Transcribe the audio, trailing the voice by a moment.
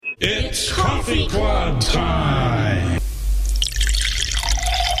It's Coffee Club time.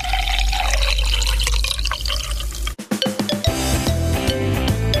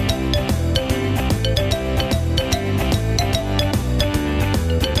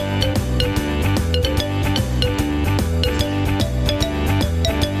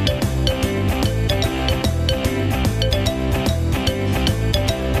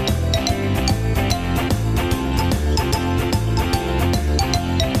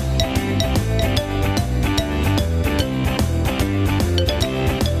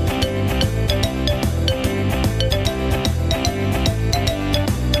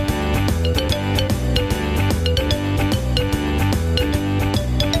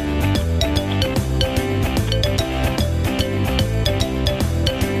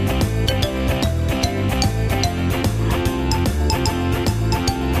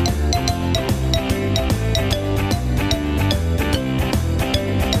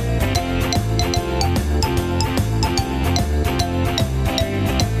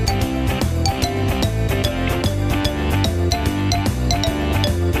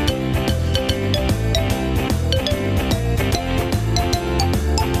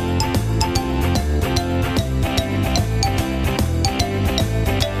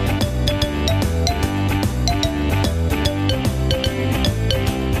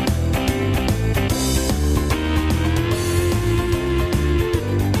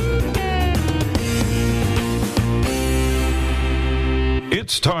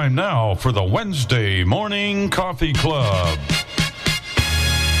 It's time now for the Wednesday Morning Coffee Club.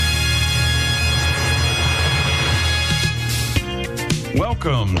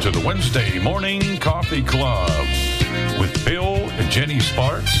 Welcome to the Wednesday Morning Coffee Club with Bill and Jenny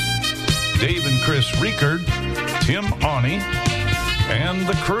Sparks, Dave and Chris Riekert, Tim Awney, and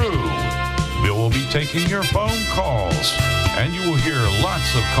the crew. Bill will be taking your phone calls, and you will hear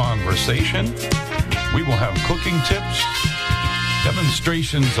lots of conversation. We will have cooking tips,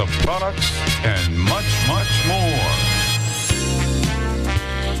 demonstrations of products, and much, much more.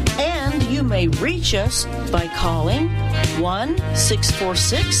 And you may reach us by calling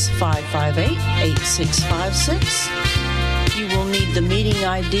 1-646-558-8656. You will need the meeting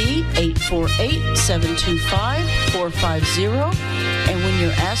ID 848-725-450. And when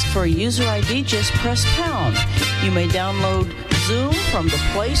you're asked for a user ID, just press pound. You may download Zoom from the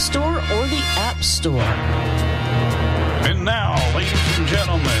Play Store or the App Store. And now, ladies and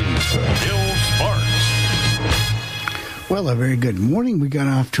gentlemen, Bill Sparks. Well, a very good morning. We got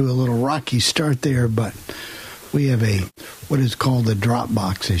off to a little rocky start there, but we have what is called a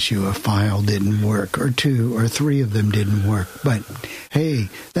Dropbox issue. A file didn't work, or two or three of them didn't work. But, hey,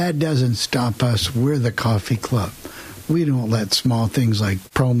 that doesn't stop us. We're the Coffee Club. We don't let small things like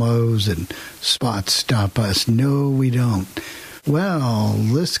promos and spots stop us. No, we don't. Well,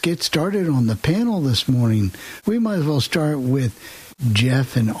 let's get started on the panel this morning. We might as well start with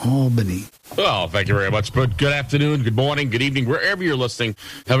Jeff in Albany. Well, thank you very much. But good afternoon, good morning, good evening, wherever you're listening.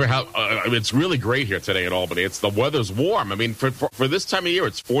 It's really great here today in Albany. The weather's warm. I mean, for this time of year,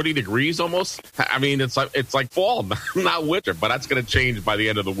 it's 40 degrees almost. I mean, it's like fall, not winter. But that's going to change by the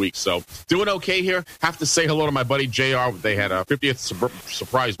end of the week. So doing okay here. Have to say hello to my buddy JR. They had a 50th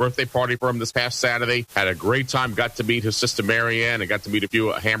surprise birthday party for him this past Saturday. Had a great time. Got to meet his sister Marianne and got to meet a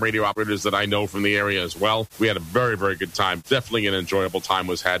few ham radio operators that I know from the area as well. We had a very, very good time. Definitely an enjoyable time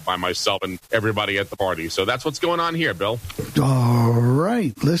was had by myself and everybody at the party. So that's what's going on here, Bill. All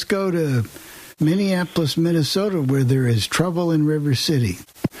right. Let's go to Minneapolis, Minnesota, where there is trouble in River City.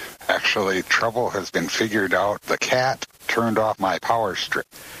 Actually, trouble has been figured out. The cat turned off my power strip.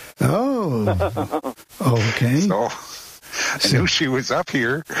 Oh, okay. So I knew she was up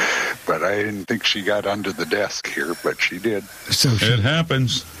here, but I didn't think she got under the desk here, but she did. So it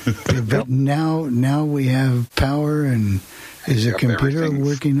happens. But now we have power, and is the computer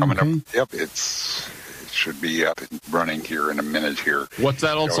working okay? Yep, it should be up and running here in a minute here. What's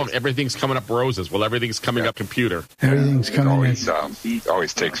that also? Everything's coming up roses. Well, everything's coming up computer. Everything's coming up. It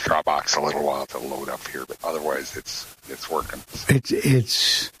always takes Dropbox a little while to load up here, but otherwise it's working.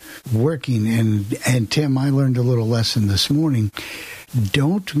 It's working, and Tim, I learned a little lesson this morning.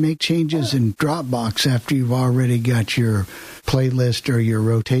 Don't make changes in Dropbox after you've already got your playlist or your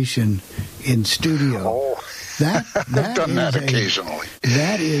rotation in studio. Oh. I've done that occasionally.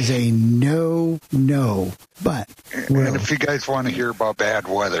 That is a no. But and if you guys want to hear about bad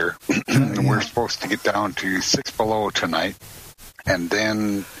weather, we're supposed to get down to 6 below tonight, and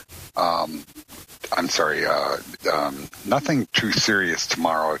then nothing too serious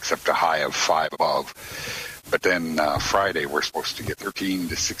tomorrow except a high of 5 above. But then Friday, we're supposed to get 13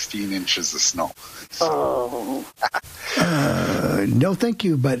 to 16 inches of snow. Oh. No, thank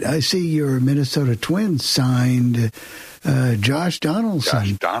you. But I see your Minnesota Twins signed Josh Donaldson.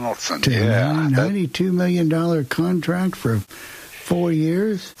 Josh Donaldson, to yeah. a $92 million contract for 4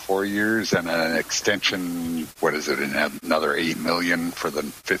 years. 4 years and an extension, what is it, another $8 million for the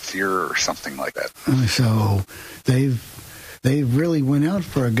 5th year or something like that. So they've really went out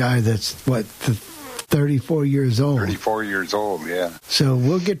for a guy that's, 34 years old. 34 years old, yeah. So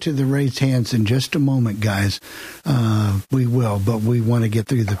we'll get to the raised hands in just a moment, guys. We will, but we want to get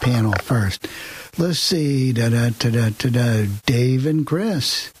through the panel first. Let's see. Dave and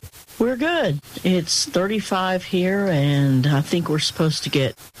Chris. We're good. It's 35 here, and I think we're supposed to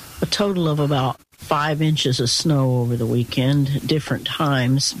get a total of about 5 inches of snow over the weekend, different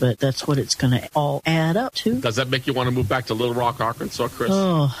times, but that's what it's going to all add up to. Does that make you want to move back to Little Rock, Arkansas, Chris?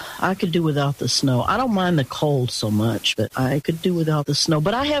 Oh, I could do without the snow. I don't mind the cold so much, but I could do without the snow.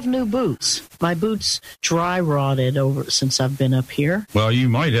 But I have new boots. My boots dry rotted over since I've been up here. Well, you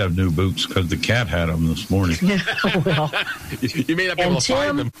might have new boots because the cat had them this morning. Yeah, well. You may not be able to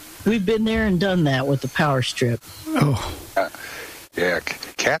find them. We've been there and done that with the power strip. Oh. Yeah,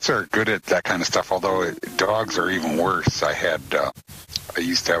 cats are good at that kind of stuff, although dogs are even worse. I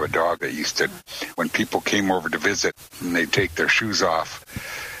used to have a dog that when people came over to visit and they'd take their shoes off,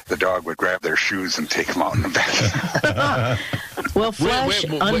 the dog would grab their shoes and take them out in the back. Well, Flash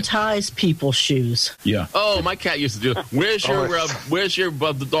unties people's shoes. Yeah. Oh, my cat used to do it. Where's your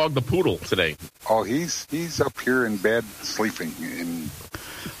the dog, the poodle, today? Oh, he's up here in bed sleeping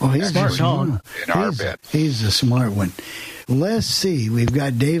He's smart dog. In our bed. He's a smart one. Let's see. We've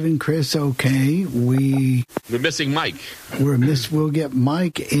got Dave and Chris. Okay, we're missing Mike. We'll get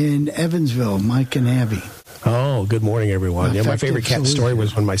Mike in Evansville. Mike and Abby. Oh, good morning, everyone. My favorite cat story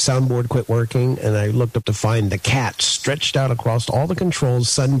was when my soundboard quit working, and I looked up to find the cat stretched out across all the controls,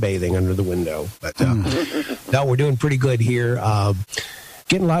 sunbathing under the window. But no, we're doing pretty good here.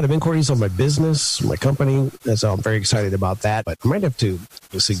 Getting a lot of inquiries on my business, my company, so I'm very excited about that. But I might have to,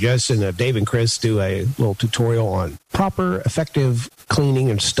 the suggestion of Dave and Chris do a little tutorial on proper, effective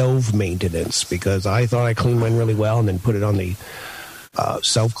cleaning and stove maintenance, because I thought I cleaned mine really well and then put it on the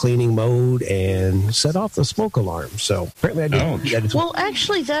self-cleaning mode and set off the smoke alarm. So apparently I did. Well,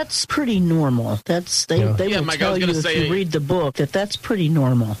 actually, that's pretty normal. They will tell you if you read the book that's pretty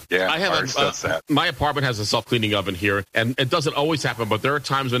normal. Yeah, I have my apartment has a self-cleaning oven here, and it doesn't always happen, but there are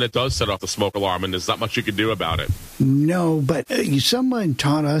times when it does set off the smoke alarm, and there's not much you can do about it. No, but someone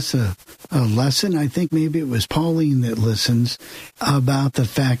taught us a lesson. I think maybe it was Pauline that listens, about the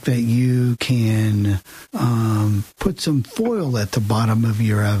fact that you can put some foil at the bottom of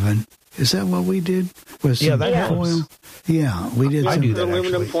your oven. Is that what we did? That helps. Foil? Yeah, we did. I do that,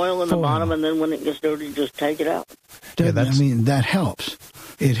 aluminum actually. foil in the bottom, and then when it gets dirty, just take it out. That helps.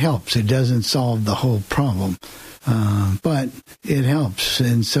 It helps. It doesn't solve the whole problem, but it helps.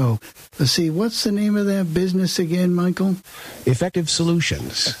 And so, let's see, what's the name of that business again, Michael? Effective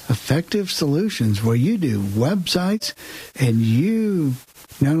Solutions. Effective Solutions, where you do websites, and you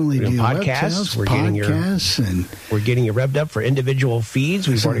not only do podcasts, we're getting you revved up for individual feeds.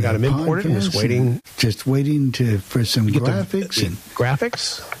 We've already got them imported. I'm just waiting for some graphics and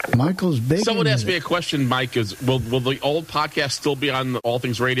graphics. Michael's big. Someone asked me a question, Mike, is will the old podcast still be on All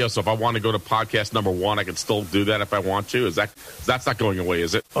Things Radio? So if I want to go to podcast number 1, I can still do that if I want to. That's not going away,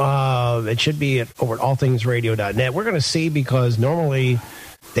 is it? It should be over at allthingsradio.net. We're going to see, because normally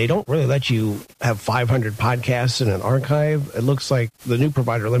they don't really let you have 500 podcasts in an archive. It looks like the new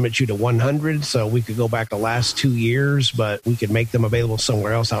provider limits you to 100, so we could go back the last 2 years, but we could make them available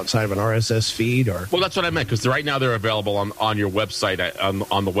somewhere else outside of an RSS feed. Well, that's what I meant, because right now they're available on your website,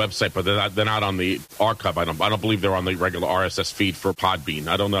 on the website, but they're not on the archive. I don't believe they're on the regular RSS feed for Podbean.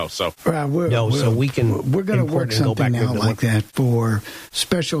 I don't know. So we're going to work something out like that for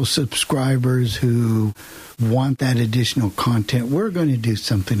special subscribers who want that additional content. We're going to do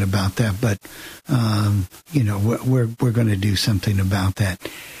something about that, but we're going to do something about that.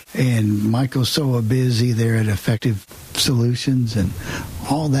 And Michael's so busy there at Effective Solutions and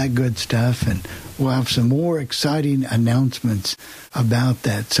all that good stuff, and we'll have some more exciting announcements about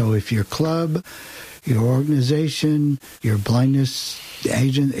that. So if your club, your organization, your blindness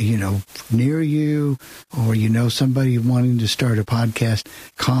agent, near you, or somebody wanting to start a podcast,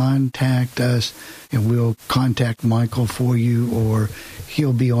 contact us, and we'll contact Michael for you, or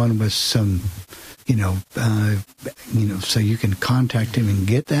he'll be on with some, so you can contact him and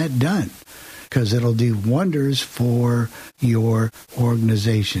get that done, because it'll do wonders for your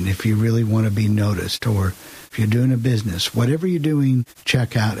organization if you really want to be noticed, or if you're doing a business. Whatever you're doing,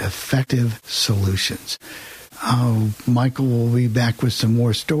 check out Effective Solutions. Michael will be back with some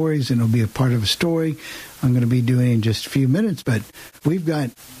more stories, and it'll be a part of a story I'm going to be doing in just a few minutes. But we've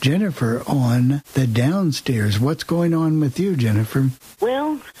got Jennifer on the downstairs. What's going on with you, Jennifer?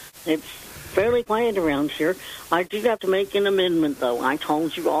 Well, it's fairly quiet around here. I do have to make an amendment, though. I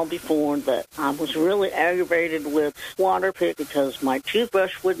told you all before that I was really aggravated with Waterpik because my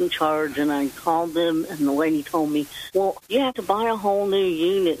toothbrush wouldn't charge, and I called them, and the lady told me, well, you have to buy a whole new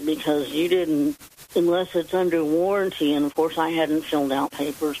unit because you didn't, unless it's under warranty. And, of course, I hadn't filled out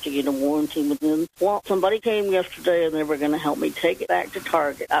papers to get a warranty with them. Well, somebody came yesterday, and they were going to help me take it back to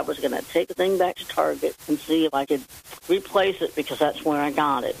Target. I was going to take the thing back to Target and see if I could replace it because that's where I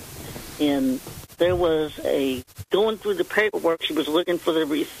got it. And there was going through the paperwork, she was looking for the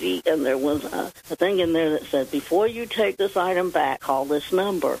receipt, and there was a thing in there that said, before you take this item back, call this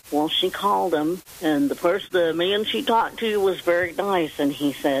number. Well, she called him, and the man she talked to was very nice, and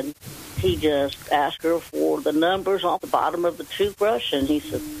he said he just asked her for the numbers off the bottom of the toothbrush, and he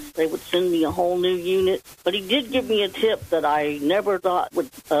said they would send me a whole new unit. But he did give me a tip that I never thought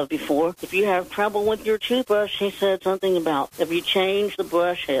of before. If you have trouble with your toothbrush, he said something about if you change the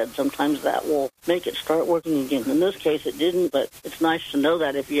brush head, sometimes that will make it start working again. In this case, it didn't, but it's nice to know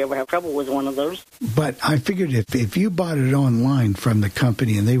that if you ever have trouble with one of those. But I figured if you bought it online from the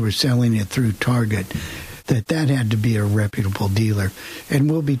company and they were selling it through Target, that had to be a reputable dealer. And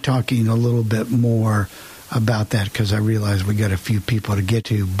we'll be talking a little bit more about that because I realize we got a few people to get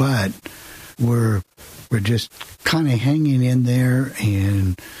to, but we're just kind of hanging in there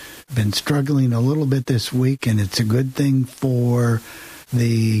and been struggling a little bit this week, and it's a good thing for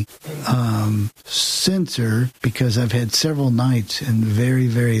the sensor because I've had several nights and very,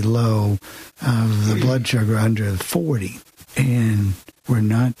 very low of the blood sugar under 40, and we're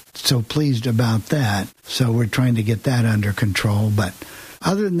not so pleased about that. So we're trying to get that under control. But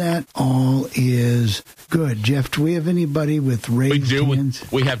other than that, all is good. Jeff, do we have anybody with raised hands?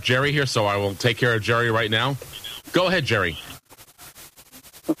 We have Jerry here, so I will take care of Jerry right now. Go ahead, Jerry.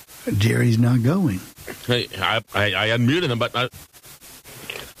 Jerry's not going. Hey, I unmuted him, but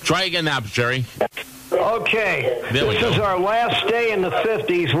try again now, Jerry. Okay, this is our last day in the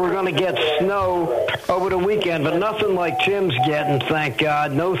 50s. We're going to get snow over the weekend, but nothing like Tim's getting, thank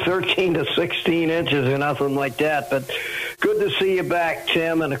God. No 13 to 16 inches or nothing like that. But good to see you back,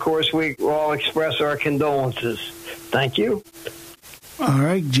 Tim. And, of course, we all express our condolences. Thank you. All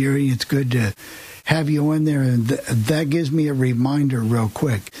right, Jerry, it's good to have you on there. And that gives me a reminder real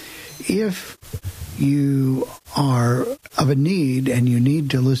quick. If you are of a need and you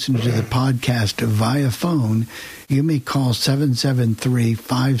need to listen to the podcast via phone, you may call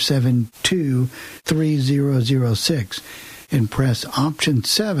 773-572-3006 and press option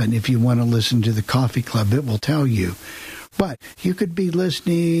 7 if you want to listen to the Coffee Club. It will tell you. But you could be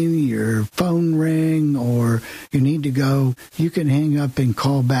listening, your phone rang, or you need to go. You can hang up and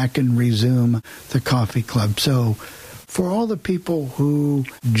call back and resume the Coffee Club. So for all the people who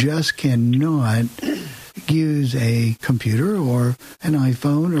just cannot use a computer or an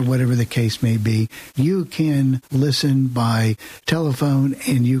iPhone or whatever the case may be, you can listen by telephone,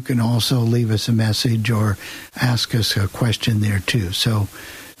 and you can also leave us a message or ask us a question there too. So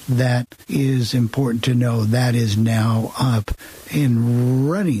that is important to know. That is now up and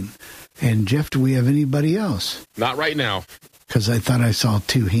running. And Jeff, do we have anybody else? Not right now. Because I thought I saw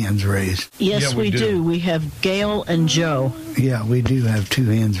 2 hands raised. Yes, we do. We have Gail and Joe. Yeah, we do have 2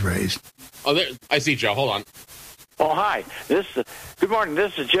 hands raised. Oh, there, I see Joe. Hold on. Oh, hi. Good morning.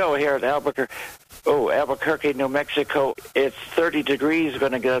 This is Joe here at Albuquerque, New Mexico. It's 30 degrees.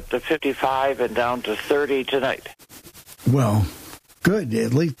 Going to get up to 55 and down to 30 tonight. Well, good.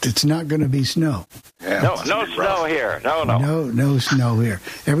 At least it's not going to be snow. Yeah, no snow here. No snow here.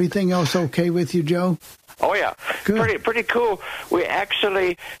 Everything else okay with you, Joe? Oh, yeah. Good. Pretty cool. We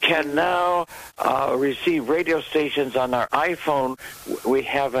actually can now receive radio stations on our iPhone. We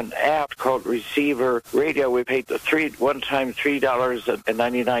have an app called Receiver Radio. We paid one time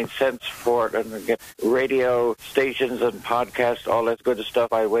 $3.99 for it, and we get radio stations and podcasts, all that good stuff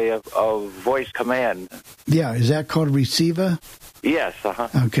by way of voice command. Yeah, is that called Receiver? Yes, uh-huh.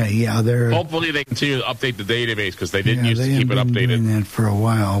 Okay, yeah. Hopefully they continue to update the database because they didn't used to keep it updated. They've been doing that for a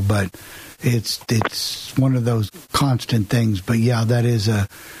while, but it's one of those constant things. But yeah, that is a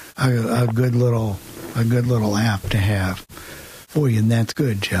good little app to have for you, and that's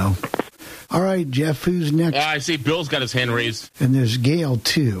good, Joe. All right, Jeff, who's next? I see Bill's got his hand raised, and there's Gail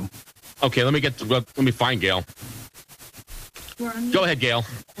too. Okay, let me find Gail. Go ahead, Gail.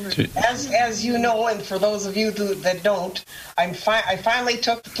 As you know, and for those of you that don't, I finally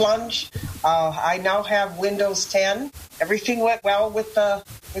took the plunge. I now have Windows 10. Everything went well with the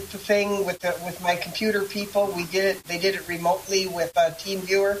with the thing with my computer people. We did it. They did it remotely with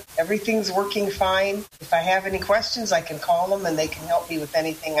TeamViewer. Everything's working fine. If I have any questions, I can call them and they can help me with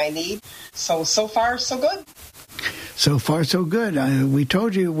anything I need. So far, so good. So far, so good. We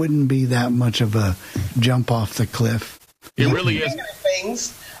told you it wouldn't be that much of a jump off the cliff. It really is.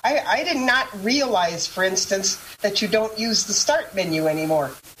 Things. I did not realize, for instance, that you don't use the start menu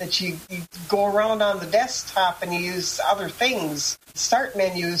anymore, that you go around on the desktop and you use other things. The start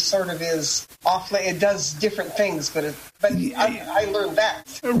menu sort of is awfully, it does different things, but I learned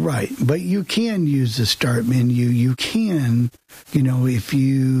that. Right, but you can use the start menu. You can, if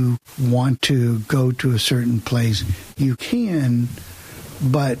you want to go to a certain place, you can,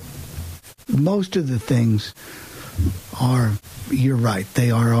 but most of the things you're right,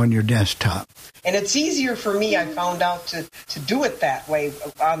 they are on your desktop. And it's easier for me, I found out, to do it that way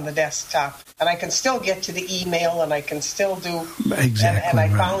on the desktop. And I can still get to the email, and I can still do... Exactly. And I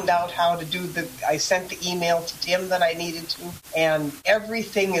found out how to do I sent the email to Tim that I needed to, and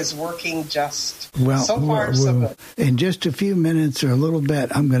everything is working just so far, so good. In just a few minutes or a little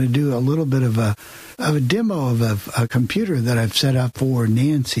bit, I'm going to do a little bit of a demo of a computer that I've set up for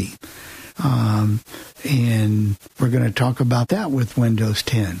Nancy. And we're going to talk about that with Windows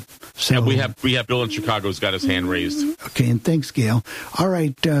 10. So yeah, we have Bill in Chicago who's got his hand raised. Okay, and thanks, Gail. All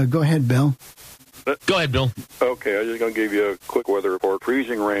right, go ahead, Bill. Go ahead, Bill. Okay, I'm just going to give you a quick weather report.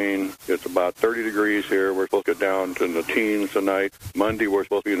 Freezing rain. It's about 30 degrees here. We're supposed to get down to the teens tonight. Monday, we're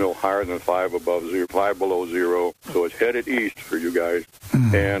supposed to be no higher than 5 below zero. So it's headed east for you guys.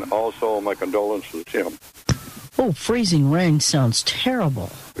 Mm. And also, my condolences to Tim. Oh, freezing rain sounds terrible.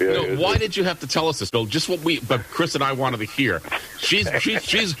 Yeah, why did you have to tell us this, Bill? Just but Chris and I wanted to hear. She's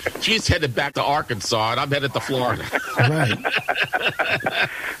headed back to Arkansas, and I'm headed to Florida. Right.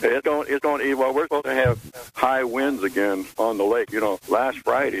 It's going. Well, we're supposed to have high winds again on the lake.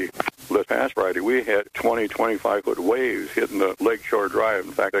 This past Friday, we had 20, 25-foot waves hitting the Lakeshore Drive.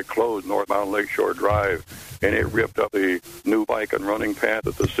 In fact, they closed northbound Lakeshore Drive, and it ripped up the new bike and running path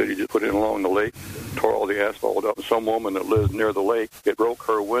that the city just put in along the lake, tore all the asphalt up. Some woman that lives near the lake, it broke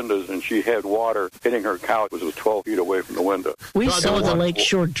her windows, and she had water hitting her couch, which was 12 feet away from the window. We saw the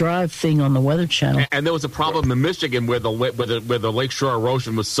Lakeshore Drive thing on the Weather Channel. And there was a problem in Michigan where the lakeshore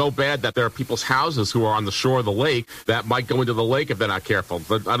erosion was so bad that there are people's houses who are on the shore of the lake that might go into the lake if they're not careful.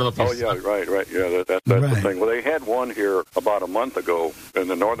 But I don't know if yeah, right. Yeah, that's right. The thing. Well, they had one here about a month ago in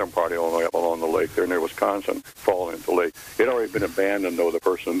the northern part of Illinois along the lake there near Wisconsin, falling into the lake. It had already been abandoned, though. The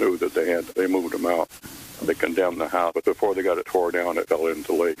person knew that they moved them out. They condemned the house, but before they got it tore down, it fell into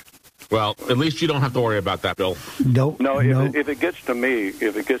the lake. Well, at least you don't have to worry about that, Bill. No. If it gets to me,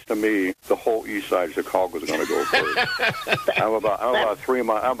 the whole east side of Chicago is going to go first. I'm about 3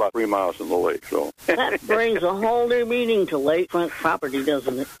 miles from the lake. So that brings a whole new meaning to lakefront property,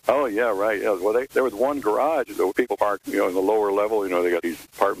 doesn't it? Oh yeah, right. Yeah. Well, there was one garage that people parked, in the lower level. They got these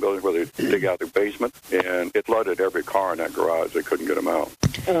apartment buildings where they dig out the basement, and it flooded every car in that garage. They couldn't get them out.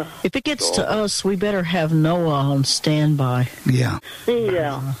 If it gets to us, we better have Noah on standby. Yeah.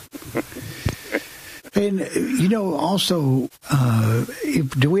 Yeah. And, also,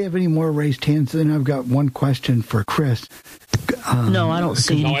 do we have any more raised hands? Then I've got one question for Chris. No, I don't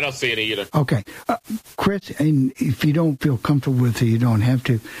see any. No, I don't see any either. Okay. Chris, and if you don't feel comfortable with it, you don't have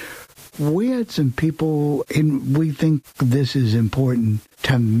to. We had some people, and we think this is important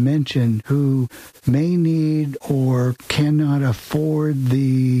to mention, who may need or cannot afford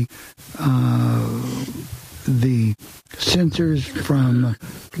the sensors from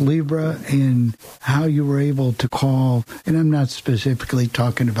Libra, and how you were able to call, and I'm not specifically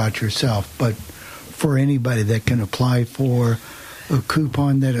talking about yourself, but for anybody that can apply for a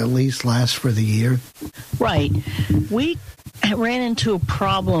coupon that at least lasts for the year. Right. We ran into a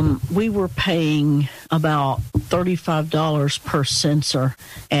problem. We were paying about $35 per sensor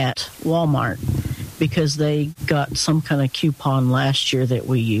at Walmart because they got some kind of coupon last year that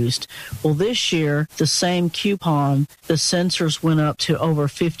we used. Well, this year, the same coupon, the sensors went up to over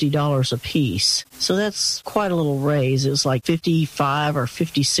 $50 a piece. So that's quite a little raise. It was like $55 or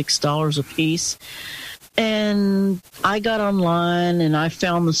 $56 a piece. And I got online and I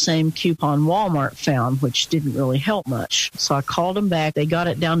found the same coupon Walmart found, which didn't really help much. So I called them back. They got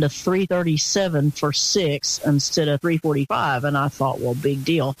it down to $337 for 6 instead of $345. And I thought, well, big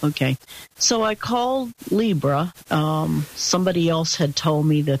deal. Okay. So I called Libra. Somebody else had told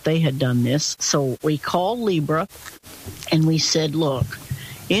me that they had done this. So we called Libra and we said, look,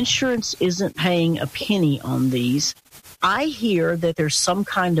 insurance isn't paying a penny on these. I hear that there's some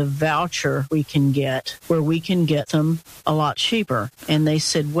kind of voucher we can get where we can get them a lot cheaper. And they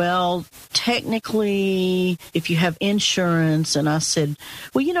said, well, technically, if you have insurance, and I said,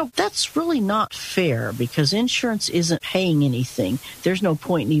 well, that's really not fair because insurance isn't paying anything. There's no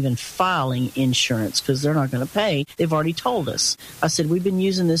point in even filing insurance because they're not going to pay. They've already told us. I said, we've been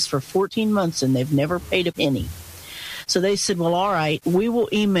using this for 14 months and they've never paid a penny. So they said, well, all right, we will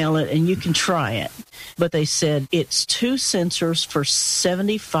email it and you can try it. But they said it's 2 sensors for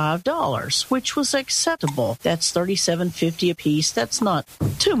 $75, which was acceptable. That's $37.50 a piece. That's not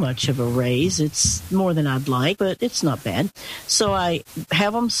too much of a raise. It's more than I'd like, but it's not bad. So I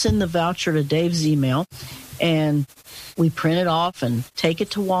have them send the voucher to Dave's email, and we print it off and take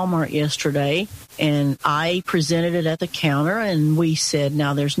it to Walmart yesterday, and I presented it at the counter, and we said,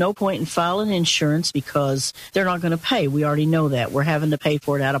 now there's no point in filing insurance because they're not going to pay. We already know that. We're having to pay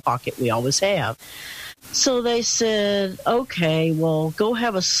for it out of pocket. We always have. So they said, okay, well, go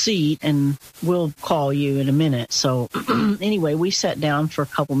have a seat and we'll call you in a minute. So anyway, we sat down for a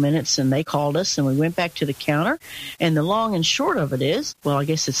couple minutes and they called us and we went back to the counter. And the long and short of it is, well, I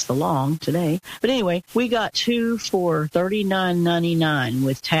guess it's the long today. But anyway, we got 2 for $39.99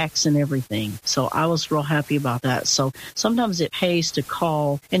 with tax and everything. So I was real happy about that. So sometimes it pays to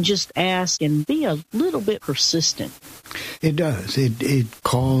call and just ask and be a little bit persistent. It does. It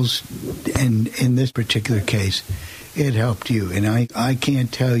calls, and in this particular case, it helped you. And I can't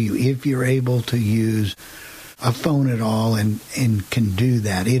tell you, if you're able to use a phone at all and can do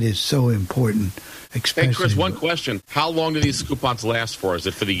that, it is so important. Especially, hey, Chris, one question. How long do these coupons last for? Is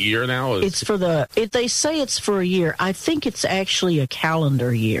it for the year now? It's for they say it's for a year. I think it's actually a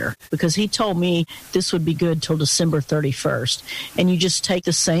calendar year because he told me this would be good till December 31st. And you just take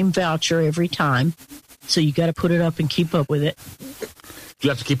the same voucher every time. So you got to put it up and keep up with it. Do you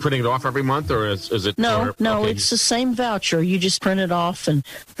have to keep printing it off every month, or is it? No, okay. It's the same voucher. You just print it off, and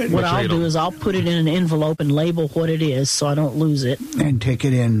what I'll do is I'll put it in an envelope and label what it is so I don't lose it. And take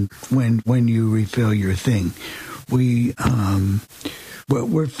it in when you refill your thing. What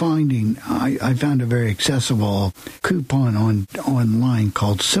we're finding, I found a very accessible coupon online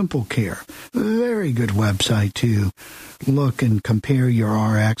called Simple Care. Very good website to look and compare your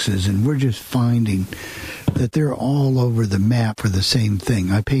RXs, and we're just finding that they're all over the map for the same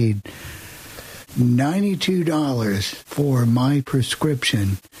thing. I paid $92 for my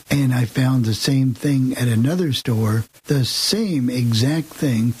prescription, and I found the same thing at another store, the same exact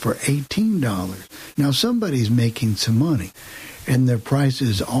thing for $18. Now, somebody's making some money, and their price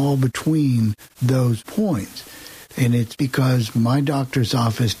is all between those points. And it's because my doctor's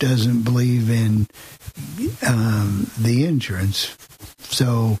office doesn't believe in the insurance.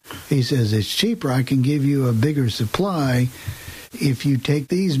 So he says, it's cheaper. I can give you a bigger supply if you take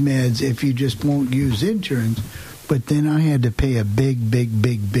these meds, if you just won't use insurance. But then I had to pay a big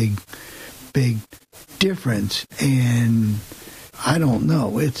difference. And I don't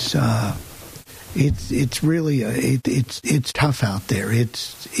know. It's really it's tough out there.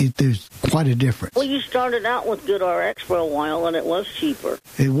 There's quite a difference. Well, you started out with GoodRx for a while, and it was cheaper.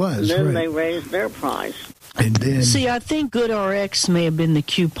 It was. And then right. They raised their price. And then, see, I think GoodRx may have been the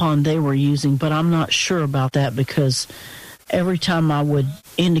coupon they were using, but I'm not sure about that because every time I would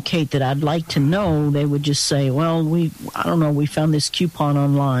indicate that I'd like to know, they would just say, well, I don't know, we found this coupon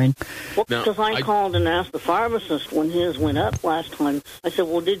online. Well, because I called and asked the pharmacist when his went up last time. I said,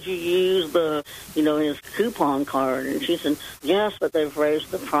 well, did you use his coupon card? And she said, yes, but they've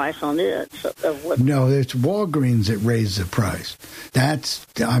raised the price on it. No, it's Walgreens that raised the price.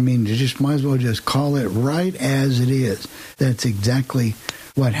 You just might as well just call it right as it is. That's exactly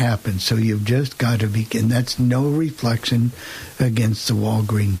what happened. So you've just got to be, and that's no reflection against the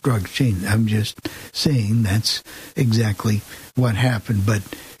Walgreens drug chain. I'm just saying that's exactly what happened. But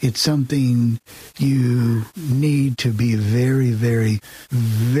it's something you need to be very, very,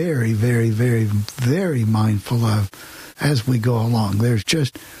 very, very, very, very mindful of as we go along. There's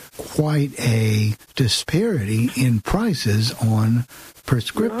just quite a disparity in prices on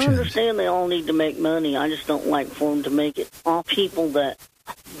prescriptions. I understand they all need to make money. I just don't like for them to make it all people that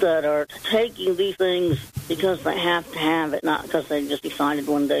are taking these things because they have to have it, not because they just decided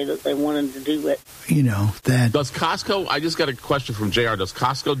one day that they wanted to do it. Does Costco, I just got a question from JR, does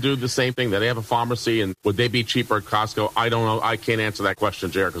Costco do the same thing? That they have a pharmacy, and would they be cheaper at Costco? I don't know. I can't answer that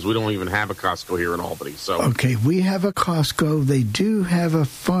question, JR, because we don't even have a Costco here in Albany. So okay, we have a Costco. They do have a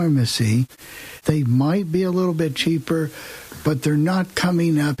pharmacy. They might be a little bit cheaper, but they're not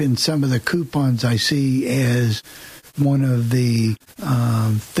coming up in some of the coupons I see as one of the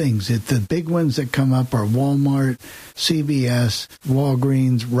things. The big ones that come up are Walmart, CVS,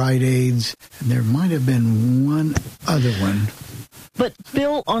 Walgreens, Rite Aids, and there might have been one other one. But,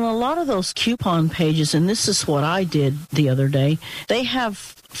 Bill, on a lot of those coupon pages, and this is what I did the other day, they have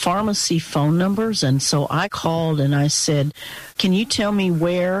pharmacy phone numbers, and so I called and I said, can you tell me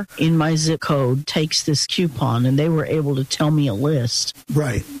where in my zip code takes this coupon? And they were able to tell me a list.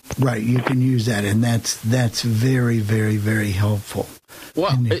 Right. You can use that, and that's very, very, very helpful.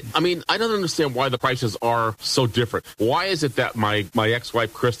 Well, I mean, I don't understand why the prices are so different. Why is it that my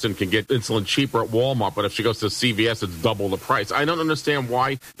ex-wife, Kristen, can get insulin cheaper at Walmart, but if she goes to CVS, it's double the price? I don't understand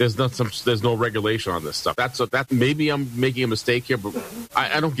why there's no regulation on this stuff. That maybe I'm making a mistake here, but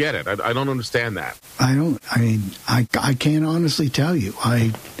I don't get it. I don't understand that. I can't honestly tell you.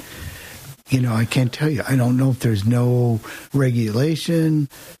 I can't tell you. I don't know if there's no regulation,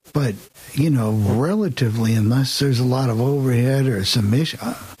 but, relatively, unless there's a lot of overhead or submission,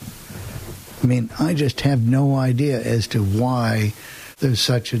 I just have no idea as to why there's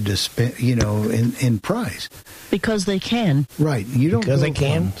such a in price. Because they can. Right. Because they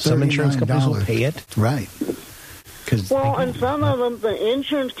can. Some insurance companies will pay it. Right. Well, and some of them, the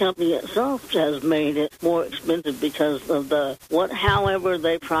insurance company itself has made it more expensive because of however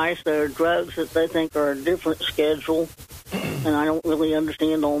they price their drugs that they think are a different schedule. And I don't really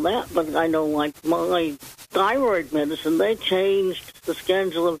understand all that, but I know, like my thyroid medicine, they changed the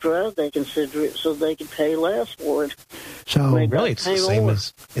schedule of drugs. They consider it so they could pay less for it. So really, it's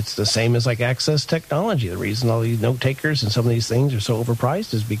the same as like Access Technology. The reason all these note takers and some of these things are so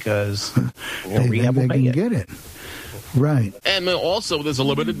overpriced is because rehab will pay it. Get it. Right. And also, there's a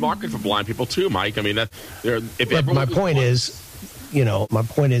limited market for blind people, too, Mike. I mean, my point is,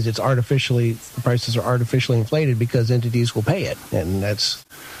 it's the prices are artificially inflated because entities will pay it. And that's...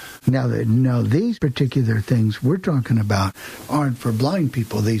 Now, these particular things we're talking about aren't for blind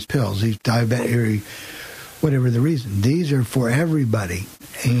people, these pills, these diabetic, whatever the reason. These are for everybody.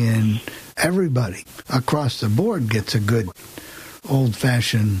 And everybody across the board gets a good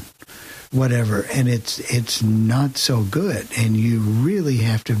old-fashioned whatever, and it's not so good, and you really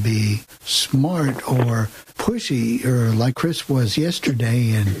have to be smart or pushy, or like Chris was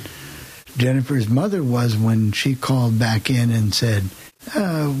yesterday and Jennifer's mother was when she called back in and said,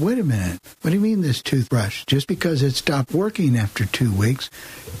 wait a minute, what do you mean this toothbrush? Just because it stopped working after 2 weeks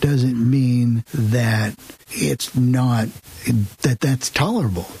doesn't mean that it's not, that's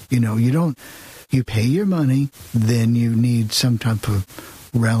tolerable. You pay your money, then you need some type of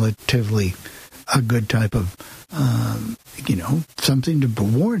relatively a good type of, something to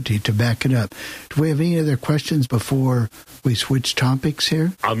warranty to back it up. Do we have any other questions before we switch topics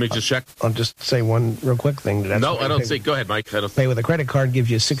here? I'll make just check. I'll just say one real quick thing. No, I don't say. Go ahead, Mike. Pay with a credit card gives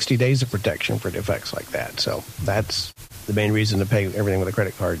you 60 days of protection for defects like that. So that's the main reason to pay everything with a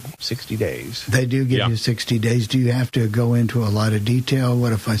credit card, 60 days. They do give you 60 days. Do you have to go into a lot of detail?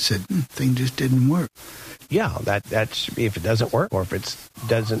 What if I said, thing just didn't work? Yeah, that's if it doesn't work, or if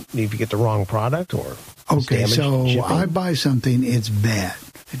you get the wrong product, or okay. So I buy something, it's bad.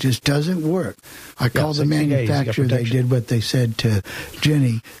 It just doesn't work. I call the manufacturer. They did what they said to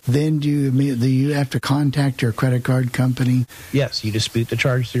Jenny. Then do you have to contact your credit card company? Yes, you dispute the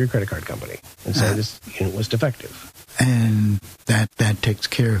charge to your credit card company and say this unit was defective, and that takes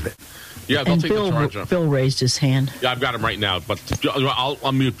care of it. Yeah, they'll take the charge up. Bill raised his hand. Yeah, I've got him right now, but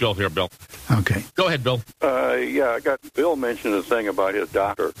I'll mute Bill here, Bill. Okay. Go ahead, Bill. I got Bill mentioned a thing about his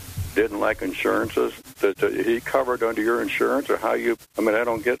doctor didn't like insurances. That he covered under your insurance, or how you? I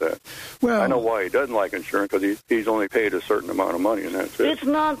don't get that. Well, I know why he doesn't like insurance, because he's only paid a certain amount of money, and that's it. It's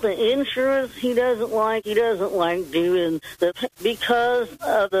not the insurance he doesn't like. He doesn't like doing because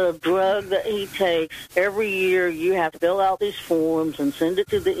of the drug that he takes. Every year you have to fill out these forms and send it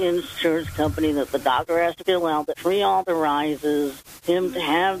to the insurance company that the doctor has to fill out that pre-authorizes him to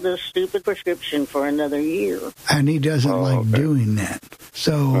have this stupid prescription for another year. And he doesn't like doing that.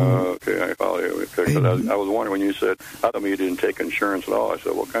 So. Okay, I follow you. I was wondering when you said, I thought you didn't take insurance at all. I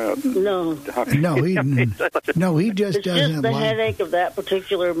said, what kind of... No. He just it's doesn't just the headache of that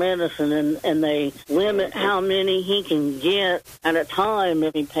particular medicine, and they limit how many he can get at a time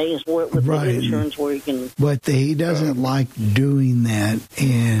if he pays for it with the insurance where he can... But he doesn't like doing that,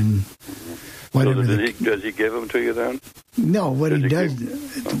 and... Whatever does he give them to you then? No, what he does,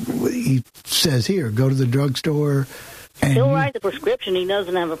 he says, here, go to the drugstore, He'll write the prescription. He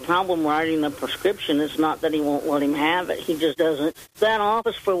doesn't have a problem writing the prescription. It's not that he won't let him have it. He just doesn't. That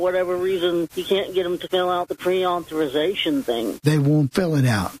office, for whatever reason, you can't get him to fill out the pre-authorization thing. They won't fill it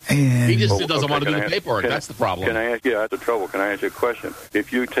out. And he just doesn't want to do the paperwork. That's the problem. Can I ask you, that's the trouble. Can I ask you a question?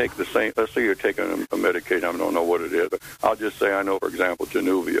 If you take the same, let's say you're taking a medication, I don't know what it is, but I'll just say I know, for example,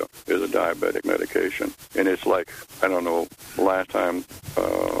 Januvia is a diabetic medication. And it's like, I don't know, last time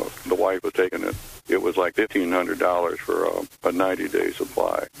the wife was taking it, it was like $1,500 for a 90-day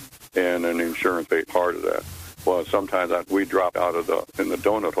supply, and an insurance paid part of that. Well, sometimes we drop out of in the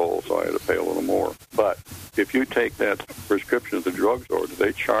donut hole, so I had to pay a little more. But if you take that prescription at the drugstore, do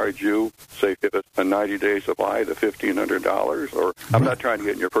they charge you, say, if it's a 90-day supply, the $1,500? Or I'm not trying to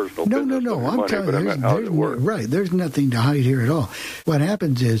get in your personal business. No. I'm telling you, how it works. Right. There's nothing to hide here at all. What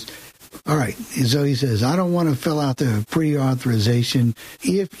happens is, all right, so he says, I don't want to fill out the pre-authorization.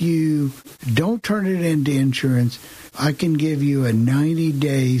 If you don't turn it into insurance, I can give you a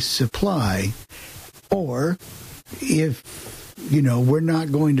 90-day supply. Or if, we're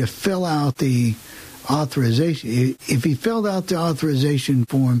not going to fill out the authorization, if he filled out the authorization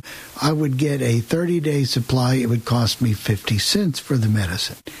form, I would get a 30-day supply. It would cost me 50 cents for the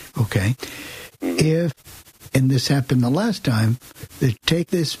medicine. Okay? And this happened the last time, they take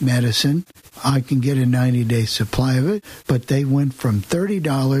this medicine, I can get a 90-day supply of it, but they went from $30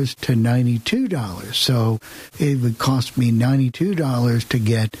 to $92. So it would cost me $92 to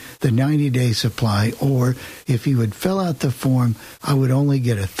get the 90-day supply, or if you would fill out the form, I would only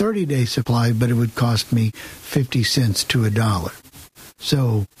get a 30-day supply, but it would cost me 50 cents to $1.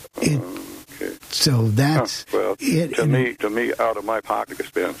 So So that's it. To me, out of my pocket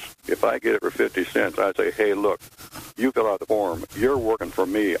expense, if I get it for 50 cents, I say, hey, look, you fill out the form. You're working for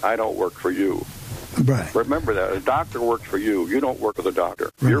me. I don't work for you. Right. Remember that. A doctor works for you. You don't work for the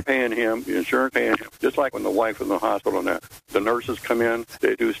doctor. Right. You're paying him. The insurance paying him. Just like when the wife was in the hospital and that, the nurses come in,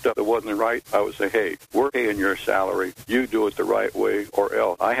 they do stuff that wasn't right. I would say, hey, we're paying your salary. You do it the right way or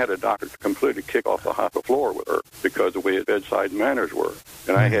else. I had a doctor completely kick off the hospital floor with her because of the way his bedside manners were.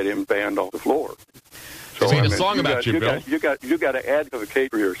 And I had him banned off the floor. So, a song about you, Bill. You got to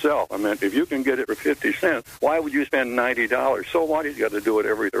advocate for yourself. I mean, if you can get it for 50 cents, why would you spend $90? So what? He's got to do it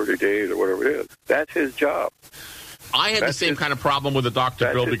every 30 days or whatever it is. That's his job. I had the same kind of problem with the doctor,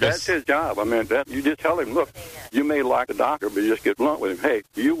 Bill, because that's his job. I mean, you just tell him, look, you may like the doctor, but you just get blunt with him. Hey,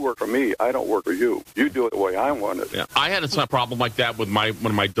 you work for me. I don't work for you. You do it the way I want it. Yeah. I had a problem like that with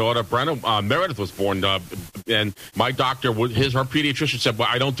when my daughter, Brenna Meredith, was born, and my doctor, her pediatrician said, well,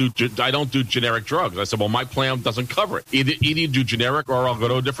 I don't do generic drugs. I said, well, my plan doesn't cover it. Either you do generic or I'll go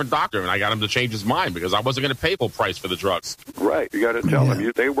to a different doctor. And I got him to change his mind because I wasn't going to pay full price for the drugs. Right. You got to tell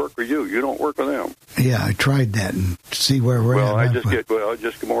them they work for you. You don't work for them. Yeah, I tried that and see where we're at. I just get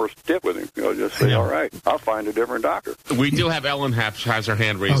more stiff with him. Just say, all right, I'll find a different doctor. We do have Ellen has her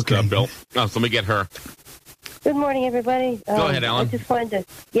hand raised, Bill. So let me get her. Good morning, everybody. Go ahead, Ellen. I just wanted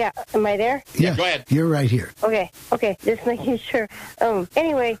to, am I there? Yeah, go ahead. You're right here. Okay, just making sure.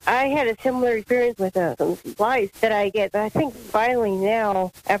 Anyway, I had a similar experience with some supplies that I get, but I think finally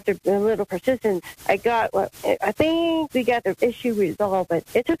now, after a little persistence, I think we got the issue resolved, but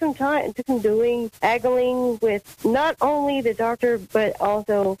it took some time. It took some haggling with not only the doctor, but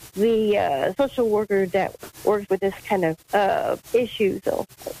also the social worker that works with this kind of issue. So,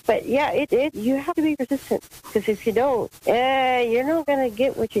 but yeah, you have to be persistent. Because if you don't, you're not going to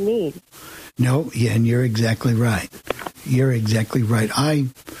get what you need. No, and you're exactly right. You're exactly right.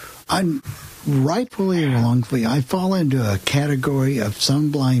 I'm rightfully or wrongfully, I fall into a category of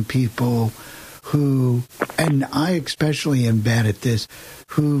some blind people who, and I especially am bad at this,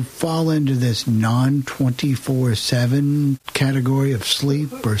 who fall into this non-24/7 category of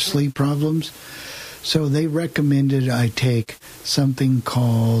sleep or sleep problems. So they recommended I take something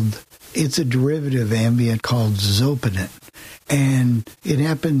called, it's a derivative Ambien called Zopanit. And it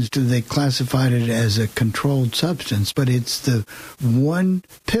happens they classified it as a controlled substance, but it's the one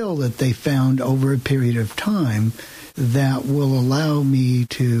pill that they found over a period of time that will allow me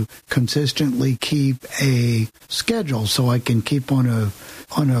to consistently keep a schedule, so I can keep on a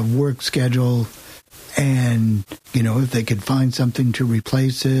work schedule. And, if they could find something to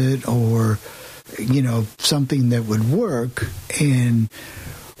replace it or, something that would work.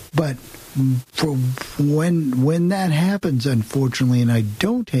 But for when that happens, unfortunately, and I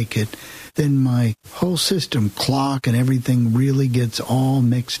don't take it, then my whole system, clock and everything, really gets all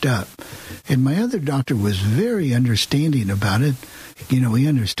mixed up. And my other doctor was very understanding about it. He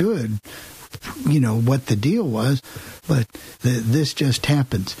understood what the deal was, but this just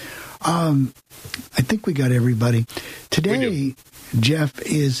happens. I think we got everybody. Today, Jeff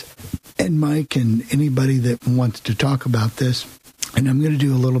and Mike and anybody that wants to talk about this, and I'm going to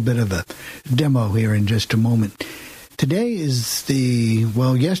do a little bit of a demo here in just a moment. Today is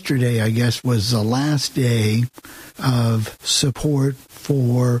yesterday, I guess, was the last day of support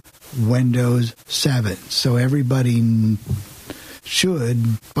for Windows 7. So everybody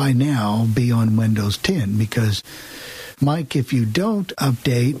should, by now, be on Windows 10 because, Mike, if you don't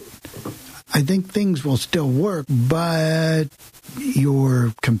update, I think things will still work, but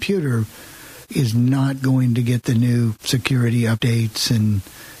your computer is not going to get the new security updates and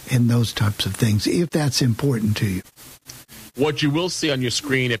those types of things, if that's important to you. What you will see on your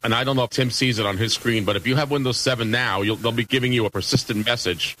screen, and I don't know if Tim sees it on his screen, but if you have Windows 7 now, they'll be giving you a persistent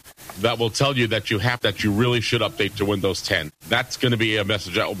message that will tell you that you really should update to Windows 10. That's going to be a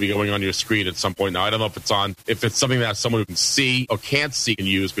message that will be going on your screen at some point. Now, I don't know if it's something that someone who can see or can't see can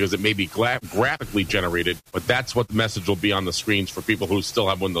use because it may be graphically generated, but that's what the message will be on the screens for people who still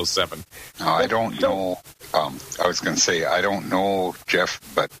have Windows 7. I don't know. I was going to say, I don't know, Jeff,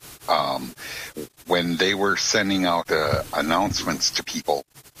 but when they were sending out announcements to people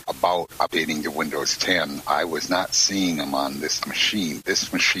about updating to Windows 10, I was not seeing them on this machine.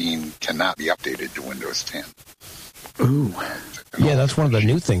 This machine cannot be updated to Windows 10. Ooh. Yeah, that's one of the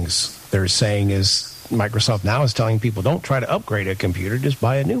new things they're saying is Microsoft now is telling people don't try to upgrade a computer, just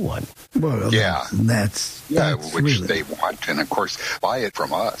buy a new one. Well, that's which really, they want, and of course, buy it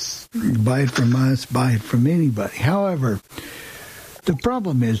from us. Buy it from us, buy it from anybody. However, the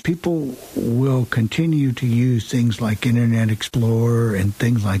problem is people will continue to use things like Internet Explorer and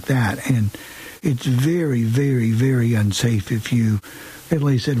things like that, and it's very, very, very unsafe if you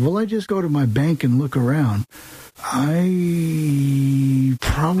literally said, well, I just go to my bank and look around. I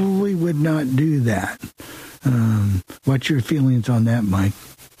probably would not do that. What's your feelings on that, Mike?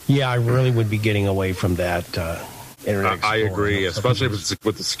 Yeah, I really would be getting away from that. Internet Explorer. I agree, especially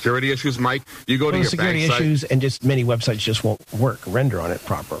with the security issues, Mike. You go to your security bank issues, site, and just many websites just won't render on it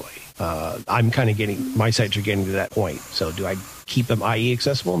properly. I'm kind of my sites are getting to that point. So do I keep them IE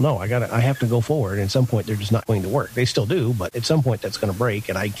accessible? No, I have to go forward. And at some point, they're just not going to work. They still do, but at some point, that's going to break,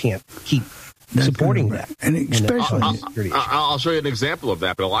 and I can't keep supporting that. And especially, I'll show you an example of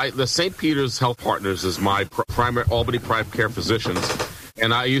that, Bill. The St. Peter's Health Partners is my primary Albany Private Care Physicians.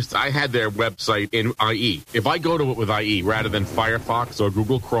 And I had their website in IE. If I go to it with IE rather than Firefox or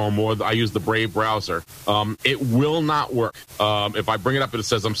Google Chrome, or I use the Brave browser, it will not work. If I bring it up and it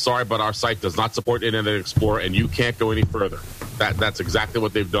says, I'm sorry, but our site does not support Internet Explorer and you can't go any further. That's exactly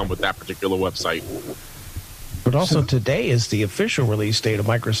what they've done with that particular website. But also today is the official release date of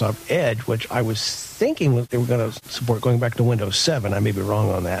Microsoft Edge, which I was thinking they were going to support going back to Windows 7. I may be wrong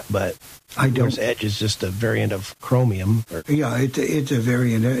on that, but Edge is just a variant of Chromium. Yeah, it's a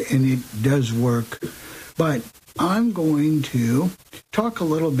variant, and it does work. But I'm going to talk a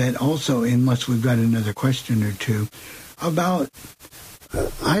little bit also, unless we've got another question or two, about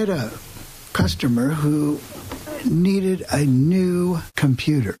I had a customer who needed a new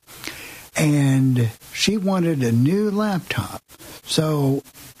computer. And she wanted a new laptop. So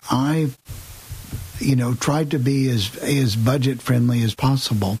I, tried to be as budget-friendly as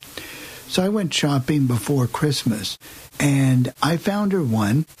possible. So I went shopping before Christmas, and I found her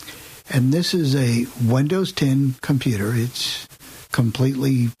one. And this is a Windows 10 computer. It's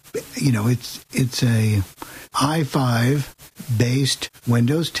completely, it's a i5-based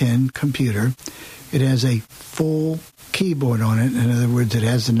Windows 10 computer. It has a full keyboard on it. In other words, it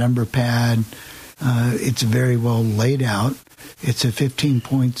has the number pad. It's very well laid out. It's a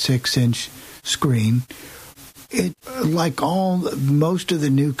 15.6-inch screen. It, like most of the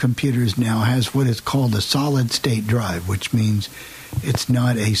new computers now, has what is called a solid-state drive, which means it's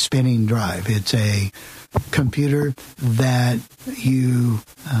not a spinning drive. It's a computer that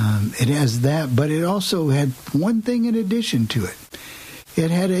it has that, but it also had one thing in addition to it. It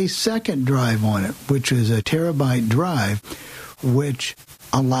had a second drive on it, which is a terabyte drive, which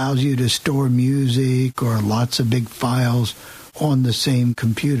allows you to store music or lots of big files on the same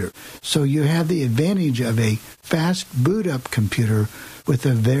computer. So you have the advantage of a fast boot-up computer with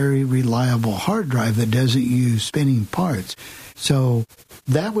a very reliable hard drive that doesn't use spinning parts. So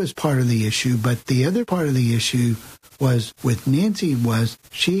that was part of the issue. But the other part of the issue was with Nancy was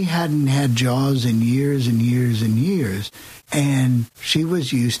she hadn't had JAWS in years and years and years, and she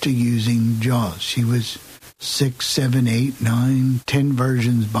was used to using JAWS. She was 6, 7, 8, 9, 10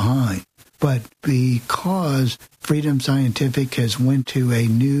 versions behind. But because Freedom Scientific has went to a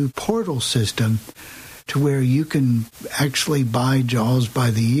new portal system to where you can actually buy JAWS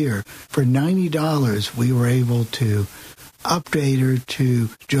by the year. For $90, we were able to update her to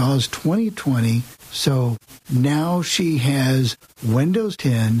JAWS 2020. So now she has Windows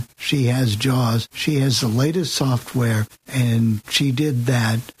 10, she has JAWS, she has the latest software, and she did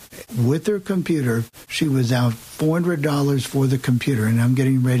that with her computer. She was out $400 for the computer, and I'm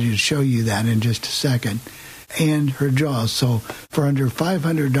getting ready to show you that in just a second, and her JAWS. So for under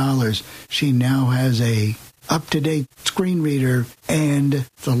 $500, she now has a up-to-date screen reader and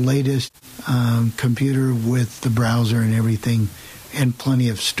the latest computer with the browser and everything, and plenty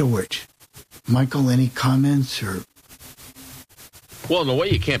of storage. Michael, any comments? Or Well, in a way,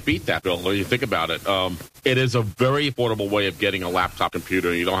 you can't beat that, Bill, when you think about it. It is a very affordable way of getting a laptop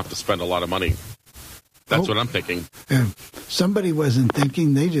computer. You don't have to spend a lot of money. That's what I'm thinking. Somebody wasn't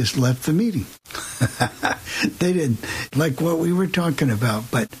thinking. They just left the meeting. They didn't like what we were talking about.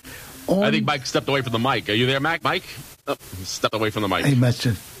 But I think Mike stepped away from the mic. Are you there, Mike? Oh, he stepped away from the mic. He must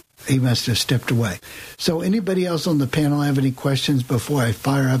have stepped away. So anybody else on the panel have any questions before I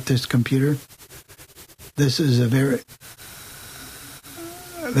fire up this computer? This is a very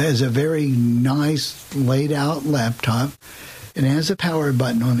nice laid out laptop. It has a power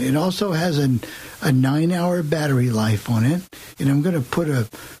button on it. It also has a 9-hour battery life on it. And I'm going to put a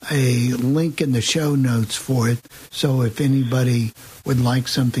link in the show notes for it. So if anybody would like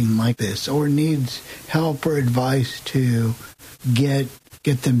something like this or needs help or advice to get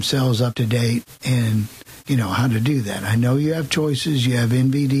themselves up to date and, how to do that. I know you have choices. You have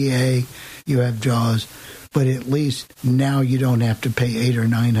NVDA, you have JAWS, but at least now you don't have to pay $800 or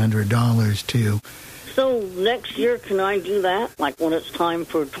 $900 to. So next year, can I do that? Like when it's time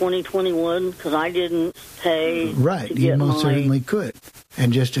for 2021? Because I didn't pay. Right, you most certainly could.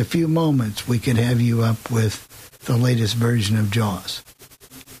 In just a few moments, we could have you up with the latest version of JAWS.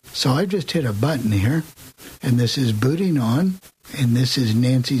 So I just hit a button here, and this is booting on, and this is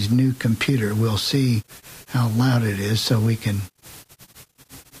Nancy's new computer. We'll see how loud it is, so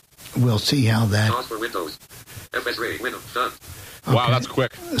we'll see how that. JAWS for Windows. FS-Ray, Windows, done. Okay. Wow, that's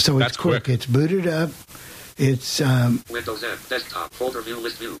quick. So it's quick. It's booted up. It's Windows M, desktop, folder view,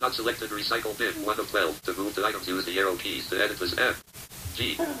 list view, unselected, recycle bin, 1 of 12. To move the items, use the arrow keys. To edit this M,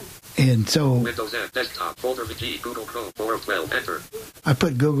 G. And so Windows M, desktop, folder G, Google Chrome, 4 of 12. Enter. I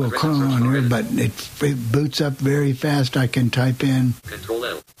put Google Chrome on here, but it boots up very fast. I can type in Control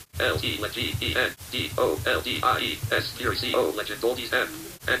L, L E G E N D O L D I E S C O Legend Oldies M.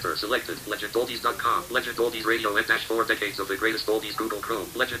 Enter selected. LegendOldies.com. Legend Oldies Radio and dash 4 decades of the greatest oldies. Google Chrome.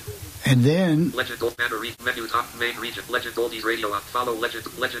 Legend. And then Legend Old Banner menu top main region. Legend Oldies Radio up. Follow Legend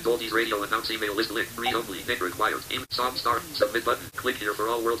Oldies Radio announce email list link. Read only. Name required. Song start. Submit button. Click here for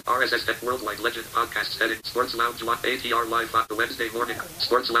all world RSS at Worldwide Legend Podcast setting. Sports Lounge Live. ATR Live on the Wednesday morning.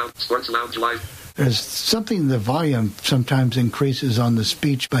 Sports Lounge Live. There's something, the volume sometimes increases on the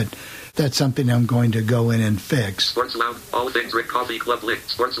speech, but that's something I'm going to go in and fix. Sports Lounge, all things Rick Coffee Club link.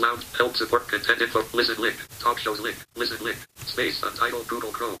 Sports Lounge, help support content info. Listen link. Talk shows link. Listen link. Space, untitled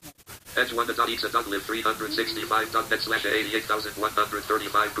Google Chrome. Edge1.exa.live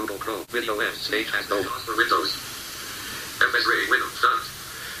 365./88,135 Google Chrome. Video M. Stage has no loss for Windows. FS-Ray, Windows, done.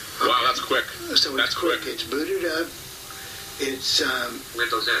 Wow, that's quick. So that's quick. It's booted up. It's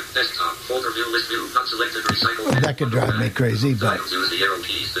Windows M, desktop, folder view, list view, unselected, recycle. That could drive me crazy, but use the arrow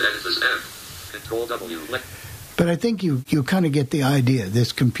keys to edit this M. Control W. But I think you kind of get the idea.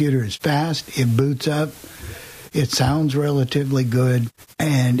 This computer is fast. It boots up. It sounds relatively good,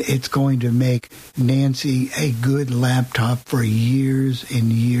 and it's going to make Nancy a good laptop for years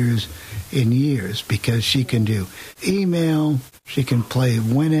and years and years, because she can do email, she can play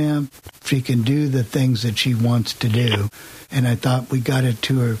Winamp, she can do the things that she wants to do. And I thought we got it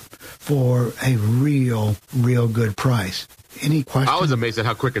to her for a real good price. Any questions? I was amazed at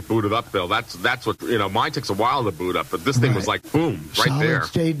how quick it booted up, Bill. That's what, mine takes a while to boot up, but this thing was like, boom, right there.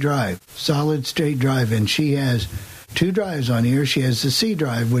 Solid state drive. And she has 2 drives on here. She has the C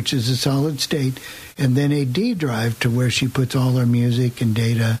drive, which is a solid state, and then a D drive to where she puts all her music and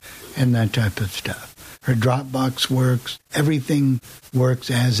data and that type of stuff. Her Dropbox works. Everything works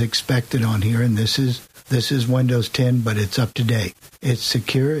as expected on here, and this is Windows 10, but it's up to date. It's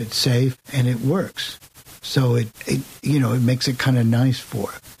secure, it's safe, and it works. So it makes it kind of nice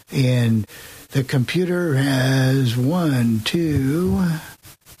for her. And the computer has it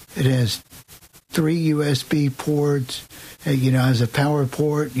has 3 USB ports. As a power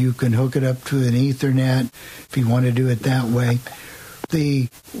port, you can hook it up to an Ethernet if you want to do it that way. The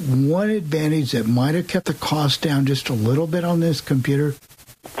one advantage that might have kept the cost down just a little bit on this computer,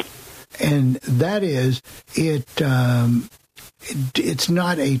 and that is it's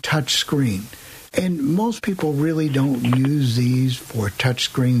not a touch screen. And most people really don't use these for touch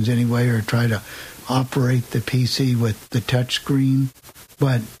screens anyway, or try to operate the PC with the touch screen.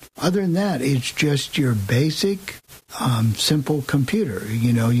 But other than that, it's just your basic, simple computer.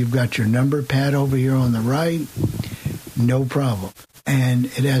 You know, you've got your number pad over here on the right, no problem. And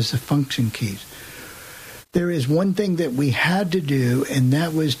it has the function keys. There is one thing that we had to do, and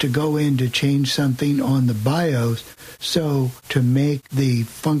that was to go in to change something on the BIOS, so to make the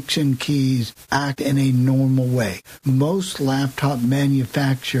function keys act in a normal way. Most laptop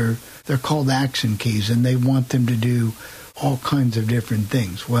manufacturers, they're called action keys, and they want them to do all kinds of different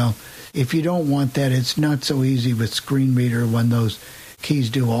things. Well, if you don't want that, it's not so easy with Screen Reader when those keys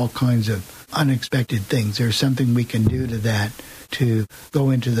do all kinds of unexpected things. There's something we can do to that to go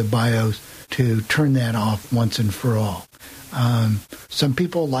into the BIOS to turn that off once and for all. Some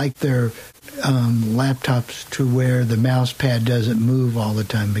people like their laptops to where the mouse pad doesn't move all the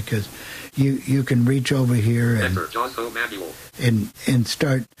time, because you can reach over here and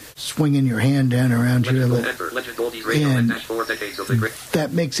start swinging your hand down around here. And that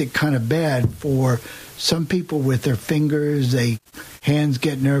makes it kind of bad for some people with their fingers. Hands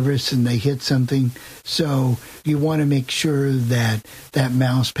get nervous and they hit something. So you want to make sure that that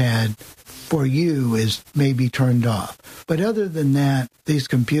mouse pad for you is maybe turned off. But other than that, these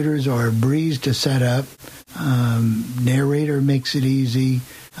computers are a breeze to set up. Narrator makes it easy.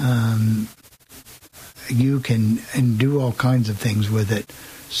 You can do all kinds of things with it.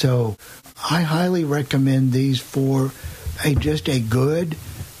 So I highly recommend these for just a good,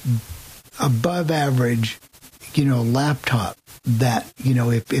 above average, laptop that,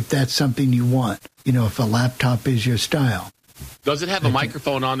 if that's something you want, if a laptop is your style. Does it have a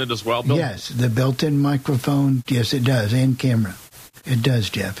microphone on it as well, Bill? Yes, the built-in microphone. Yes, it does, and camera. It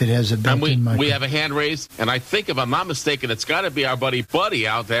does, Jeff. It has a built-in microphone. We have a hand raised, and I think, if I'm not mistaken, it's got to be our buddy Buddy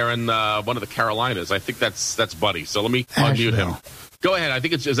out there in one of the Carolinas. I think that's Buddy. So let me unmute him. Go ahead. I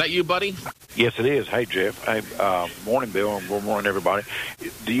think is that you, Buddy? Yes, it is. Hey, Jeff. Hey, morning, Bill, and good morning, everybody.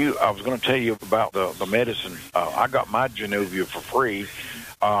 I was going to tell you about the medicine. I got my Januvia for free.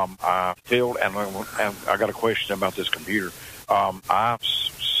 I filled, and I got a question about this computer. I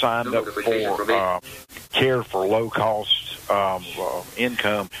signed up for Care for Low Cost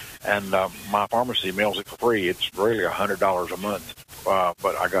Income, and my pharmacy mails it for free. It's really $100 a month,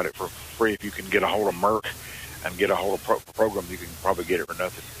 but I got it for free. If you can get a hold of Merck and get a hold of program, you can probably get it for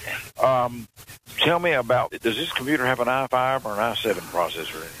nothing. Tell me about, does this computer have an i5 or an i7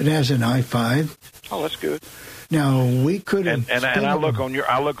 processor? It has an i5. Oh, that's good. Now we could have, and I look on your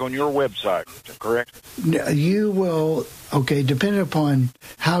website, correct? You will, depending upon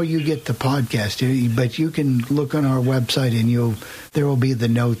how you get the podcast, but you can look on our website and there will be the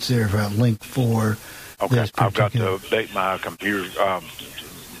notes there for a link for. Okay, I've got to update my computer.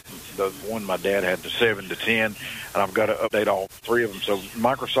 The one my dad had, the 7 to 10, and I've got to update all three of them. So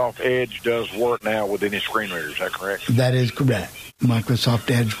Microsoft Edge does work now with any screen reader. Is that correct? That is correct. Microsoft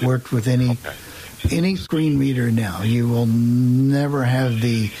Edge worked with any screen reader now. You will never have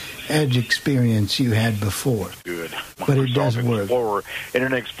the Edge experience you had before. Good. But it does work.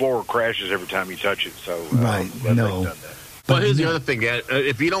 Internet Explorer crashes every time you touch it. So no. Well, here's the other thing.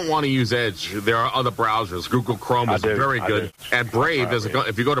 If you don't want to use Edge, there are other browsers. Google Chrome is very good. And Brave,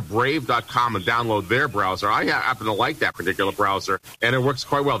 if you go to brave.com and download their browser, I happen to like that particular browser, and it works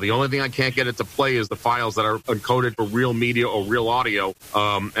quite well. The only thing I can't get it to play is the files that are encoded for real media or real audio,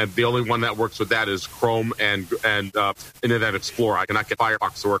 and the only one that works with that is Chrome and Internet Explorer. I cannot get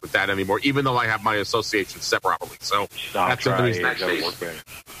Firefox to work with that anymore, even though I have my association set properly. So that's the reason.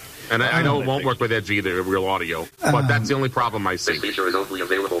 And I know it won't work with Edge either, real audio. But that's the only problem I see. This feature is only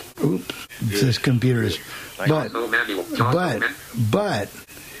available. Oops, this computer is. But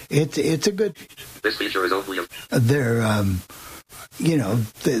it's a good. This feature is only.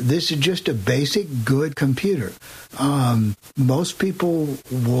 This is just a basic good computer. Most people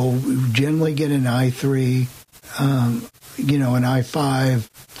will generally get an i3. An i5.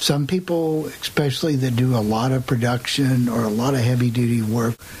 Some people, especially that do a lot of production or a lot of heavy-duty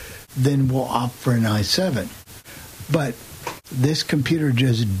work, then will opt for an i7. But this computer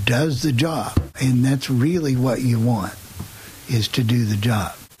just does the job, and that's really what you want, is to do the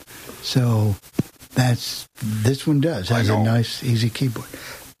job. So this one has a nice, easy keyboard.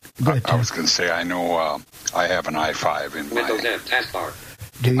 I was going to say, I know I have an i5 in Windows M taskbar.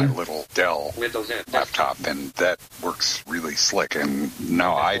 My little Dell laptop, and that works really slick. And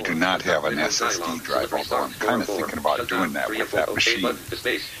no, I do not have an SSD drive, although I'm kind of thinking about doing that with that machine.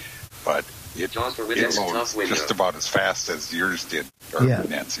 But it loads just about as fast as yours did, or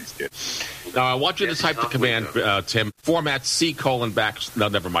Nancy's did. Now, I want you to type the command, Tim, format C:\\. No,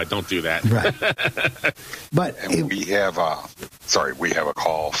 never mind. Don't do that. Right. But we have a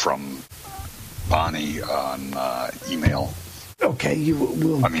call from Bonnie on email. Okay,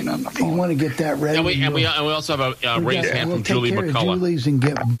 on the phone. You want to get that ready? And we also have a raised hand from Julie McCullough. We'll take Julie's and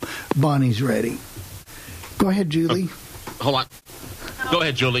get Bonnie's ready. Go ahead, Julie. Hold on. Go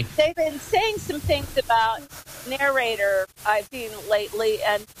ahead, Julie. They've been saying some things about narrator I've seen lately,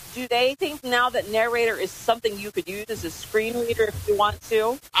 and do they think now that narrator is something you could use as a screen reader if you want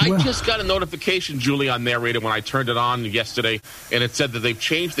to? I just got a notification, Julie, on narrator when I turned it on yesterday, and it said that they've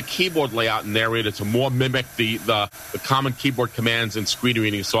changed the keyboard layout in narrator to more mimic the common keyboard commands in screen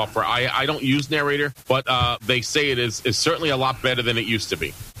reading software. I don't use narrator, but they say it is certainly a lot better than it used to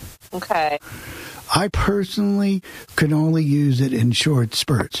be. Okay. I personally can only use it in short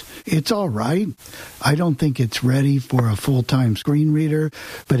spurts. It's all right. I don't think it's ready for a full-time screen reader,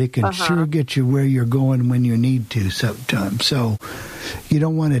 but it can sure get you where you're going when you need to sometimes. So you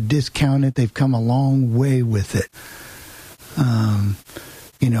don't want to discount it. They've come a long way with it.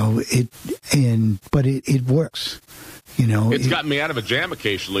 But it works. It's gotten me out of a jam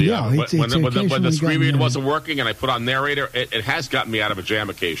occasionally. Yeah, when the screen reader wasn't working and I put on narrator, it has gotten me out of a jam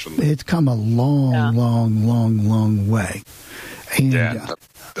occasionally. It's come a long way. And,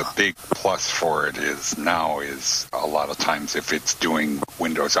 the big plus for it is a lot of times if it's doing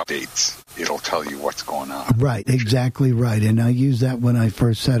Windows updates, it'll tell you what's going on. Right, exactly right. And I used that when I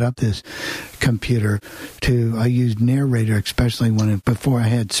first set up this computer. I used narrator, especially before I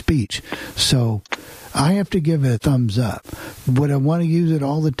had speech. So I have to give it a thumbs up. Would I want to use it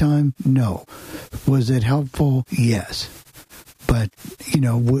all the time? No. Was it helpful? Yes. But,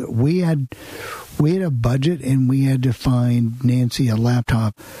 we had a budget and we had to find Nancy a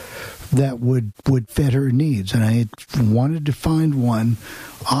laptop that would fit her needs. And I wanted to find one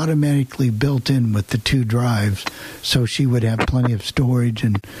automatically built in with the 2 drives so she would have plenty of storage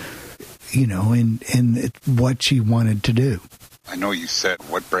and what she wanted to do. I know you said,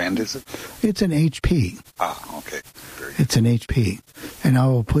 what brand is it? It's an HP. Ah, okay. It's an HP. And I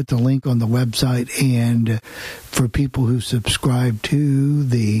will put the link on the website. And for people who subscribe to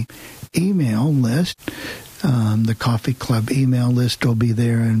the email list, the Coffee Club email list will be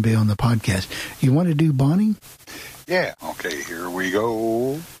there and be on the podcast. You want to do Bonnie? Yeah. Okay, here we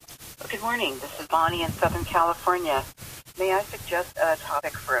go. Good morning. This is Bonnie in Southern California. May I suggest a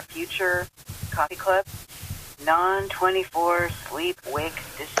topic for a future Coffee Club? Non-24 sleep-wake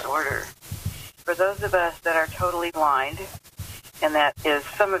disorder. For those of us that are totally blind, and that is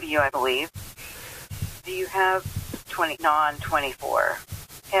some of you, I believe, do you have non-24?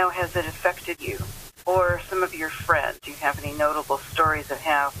 How has it affected you? Or some of your friends? Do you have any notable stories of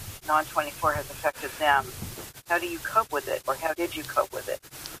how non-24 has affected them? How do you cope with it, or how did you cope with it?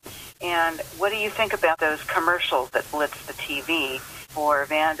 And what do you think about those commercials that blitz the TV for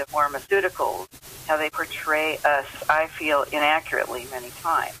Vanda Pharmaceuticals, how they portray us, I feel, inaccurately many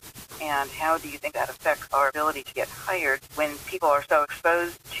times? And how do you think that affects our ability to get hired when people are so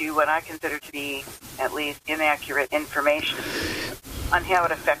exposed to what I consider to be at least inaccurate information on how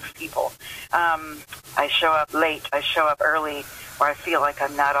it affects people? I show up late, I show up early, or I feel like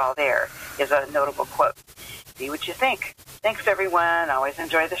I'm not all there, is a notable quote. See what you think. Thanks, everyone. Always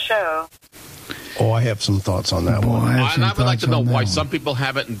enjoy the show. Oh, I have some thoughts on that one. And I would like to know why some people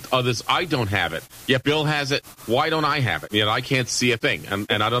have it and others, I don't have it. Yet Bill has it. Why don't I have it? Yet I can't see a thing. And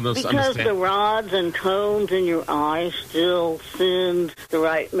I don't understand. Because the rods and cones in your eyes still send the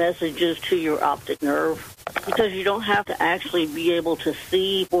right messages to your optic nerve. Because you don't have to actually be able to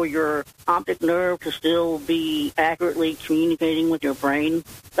see for your optic nerve to still be accurately communicating with your brain.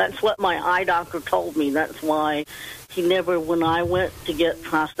 That's what my eye doctor told me. That's why he never, when I went to get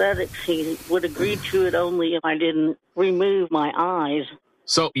prosthetics, he would agree to it only if I didn't remove my eyes.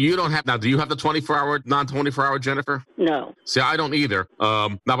 So you don't have, now do you have the 24-hour, non-24-hour, Jennifer? No. See, I don't either.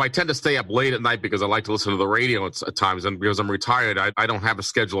 Now, I tend to stay up late at night because I like to listen to the radio at times, and because I'm retired, I don't have a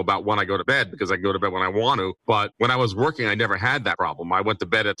schedule about when I go to bed because I can go to bed when I want to. But when I was working, I never had that problem. I went to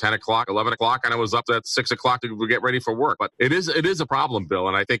bed at 10 o'clock, 11 o'clock, and I was up at 6 o'clock to get ready for work. But it is a problem, Bill,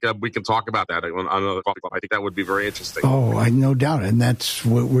 and I think we can talk about that on another Coffee Club. I think that would be very interesting. Oh, I no doubt, and that's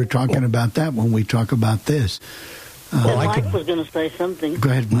what we're talking about that when we talk about this. Mike was going to say something. Go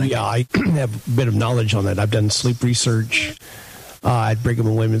ahead, Mike. Yeah, I have a bit of knowledge on that. I've done sleep research at Brigham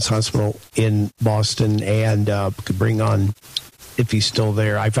and Women's Hospital in Boston, and could bring on, if he's still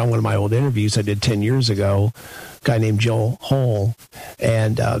there, I found one of my old interviews I did 10 years ago, a guy named Joel Hull,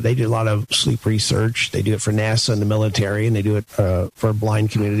 and they do a lot of sleep research. They do it for NASA and the military, and they do it for a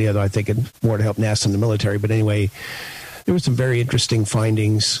blind community, although I think it's more to help NASA and the military. But anyway, there were some very interesting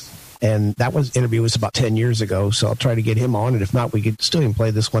findings And that interview was about 10 years ago, so I'll try to get him on. And if not, we could still even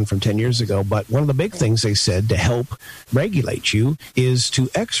play this one from 10 years ago. But one of the big things they said to help regulate you is to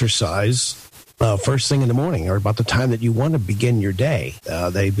exercise first thing in the morning or about the time that you want to begin your day.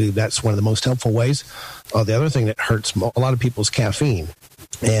 That's one of the most helpful ways. The other thing that hurts a lot of people is caffeine.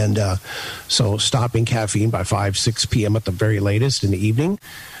 And so stopping caffeine by 5, 6 p.m. at the very latest in the evening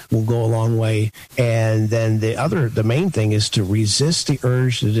will go a long way. And then the main thing is to resist the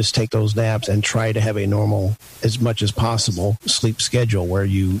urge to just take those naps and try to have a normal, as much as possible, sleep schedule where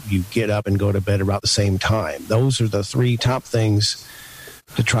you get up and go to bed about the same time. Those are the 3 top things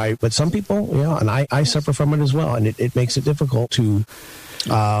to try. But some people, and I suffer from it as well, and it makes it difficult to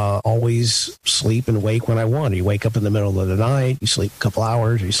always sleep and wake when I want. You wake up in the middle of the night, you sleep a couple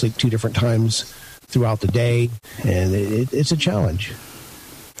hours, or you sleep 2 different times throughout the day, and it's a challenge.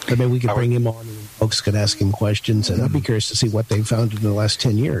 I mean, we could bring him on and folks could ask him questions, and I'd be curious to see what they found in the last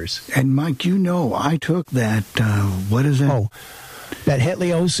 10 years. And Mike, I took that, what is that? That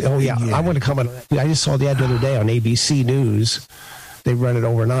Hetlioz. Oh, yeah. I want to comment on that. I just saw the ad the other day on ABC News. They run it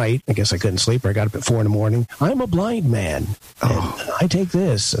overnight. I guess I couldn't sleep, or I got up at 4 a.m. I'm a blind man. And I take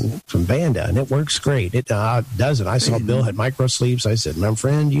this from Vanda, and it works great. It doesn't. I saw Bill had micro sleeps. I said, my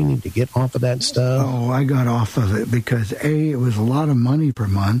friend, you need to get off of that stuff. Oh, I got off of it because, it was a lot of money per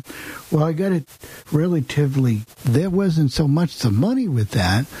month. Well, I got it relatively. There wasn't so much the money with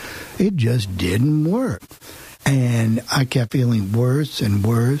that. It just didn't work. And I kept feeling worse and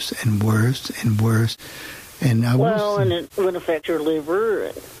worse and worse and worse. And and it would affect your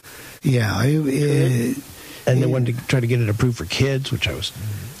liver. Yeah. And they wanted to try to get it approved for kids, which I was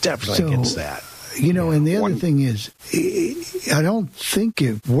definitely against that. And the other thing is, I don't think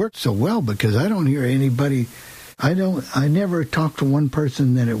it worked so well because I don't hear anybody. I never talked to one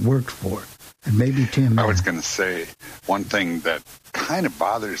person that it worked for. And maybe Tim. I was going to say, one thing that kind of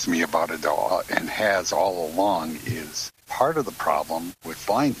bothers me about it all and has all along is part of the problem with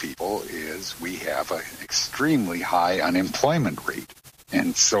blind people is we have an extremely high unemployment rate.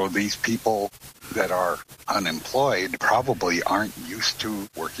 And so these people that are unemployed probably aren't used to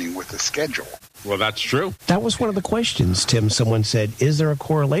working with a schedule. Well, that's true. That was one of the questions, Tim. Someone said, is there a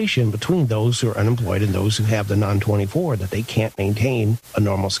correlation between those who are unemployed and those who have the non-24, that they can't maintain a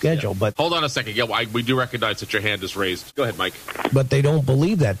normal schedule? But hold on a second. Yeah, we do recognize that your hand is raised. Go ahead, Mike. But they don't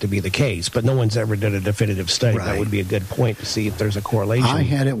believe that to be the case. But no one's ever done a definitive study. Right. That would be a good point to see if there's a correlation. I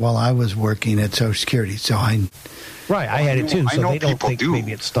had it while I was working at Social Security, so I had it too. So they don't think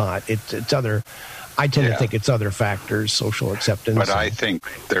maybe it's not. It's other. I tend to think it's other factors, social acceptance. But I think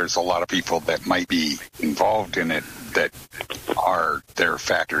there's a lot of people that might be involved in it that their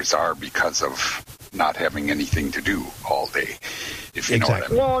factors are because of not having anything to do all day, if you know what I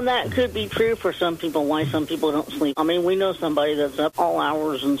mean. Well, and that could be true for some people, why some people don't sleep. I mean, we know somebody that's up all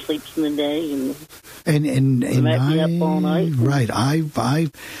hours and sleeps in the day, and might be up all night. Right.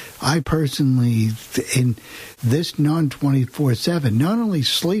 I personally, in this non-24/7, not only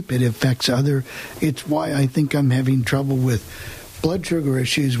sleep, it affects it's why I think I'm having trouble with blood sugar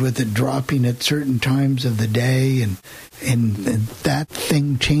issues with it dropping at certain times of the day, and that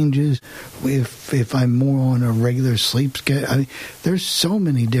thing changes if I'm more on a regular sleep schedule. I mean, there's so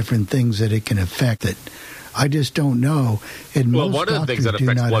many different things that it can affect that I just don't know. And one of the things that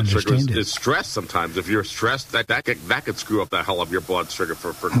affects blood sugar is stress. Sometimes, if you're stressed, that could screw up the hell of your blood sugar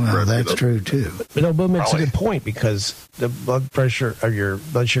that's true too. But Bill makes a good point, because the blood pressure or your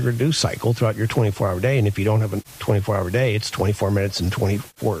blood sugar do cycle throughout your 24-hour day, and if you don't have a 24-hour day, it's 24 hours and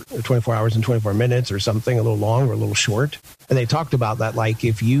 24 minutes, or something a little long or a little short. And they talked about that, like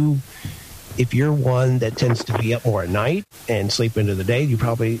if you're one that tends to be up more at night and sleep into the day, you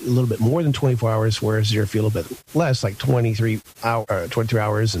probably a little bit more than 24 hours, whereas if you're a little bit less, like 23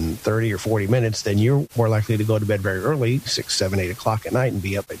 hours and 30 or 40 minutes, then you're more likely to go to bed very early, 6, 7, 8 o'clock at night, and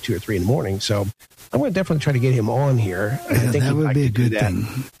be up at 2 or 3 in the morning. So I'm going to definitely try to get him on here. I think that would be a good thing.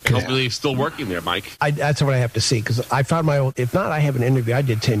 Hopefully he's still working there, Mike. That's what I have to see, because I found if not, I have an interview I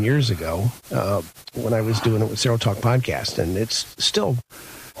did 10 years ago when I was doing it with Zero Talk Podcast, and it's still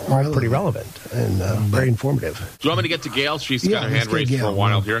all pretty relevant and very informative. Do you want me to get to Gail? She's got her hand raised for a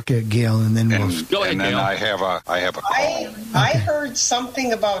while here. Get Gail, and then we'll go ahead, Gail. I have a I heard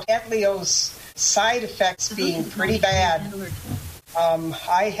something about Hetlioz side effects being pretty bad.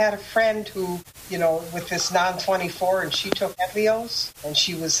 I had a friend who, with this non-24, and she took Hetlioz, and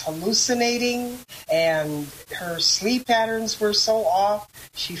she was hallucinating, and her sleep patterns were so off.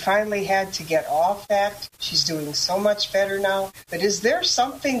 She finally had to get off that. She's doing so much better now. But is there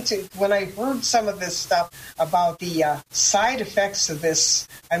something when I heard some of this stuff about the side effects of this,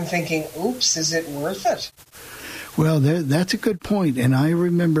 I'm thinking, oops, is it worth it? Well, that's a good point. And I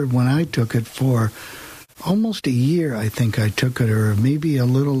remember when I took it for almost a year, I think I took it, or maybe a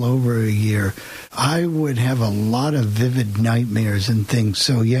little over a year, I would have a lot of vivid nightmares and things.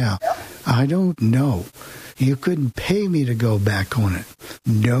 So, yeah, I don't know. You couldn't pay me to go back on it.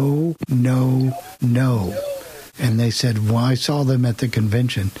 No. And they said, well, I saw them at the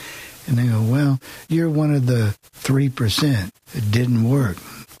convention. And they go, well, you're one of the 3%. It didn't work.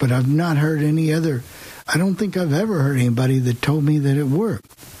 But I've not heard any other. I don't think I've ever heard anybody that told me that it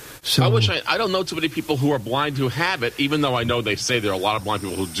worked. So I don't know too many people who are blind who have it, even though I know they say there are a lot of blind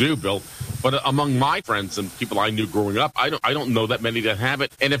people who do, Bill. But among my friends and people I knew growing up, I don't know that many that have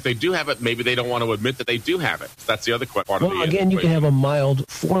it. And if they do have it, maybe they don't want to admit that they do have it. That's the other part of the Well, again, you can have a mild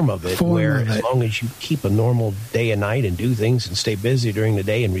form of it, as long as you keep a normal day and night and do things and stay busy during the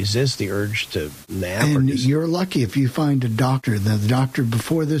day and resist the urge to nap. And you're lucky if you find a doctor. The doctor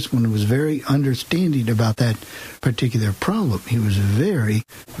before this one was very understanding about that particular problem. He was very,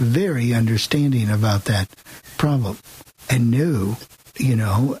 very understanding about that problem and knew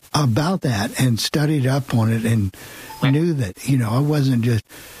about that and studied up on it and knew that, I wasn't just,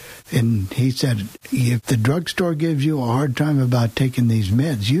 and he said, if the drugstore gives you a hard time about taking these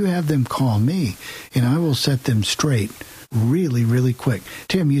meds, you have them call me and I will set them straight really, really quick.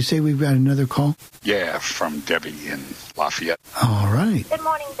 Tim, you say we've got another call? Yeah, from Debbie in Lafayette. All right. Good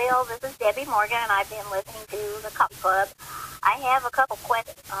morning, Bill. This is Debbie Morgan, and I've been listening to the Coffee Club. I have a couple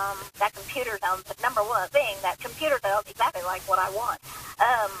questions. That computer sounds, but number one thing, that computer sounds exactly like what I want.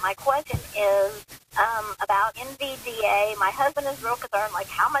 My question is about NVDA. My husband is real concerned, like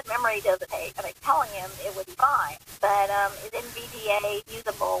how much memory does it take? And I'm telling him it would be fine. But is NVDA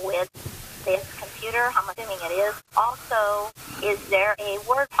usable with this computer? I'm assuming it is. Also, is there a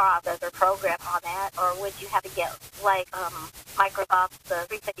word processor program on that, or would you have to get like Microsoft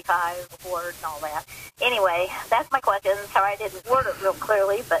 365 Word and all that? Anyway, that's my question. Sorry I didn't word it real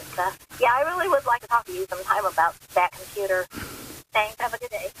clearly, but yeah, I really would like to talk to you sometime about that computer. Thanks. Have a good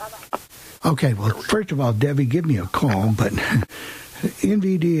day. Bye-bye. Okay, well, first of all, Debbie, give me a call, but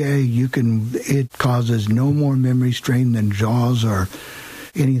NVDA, it causes no more memory strain than JAWS or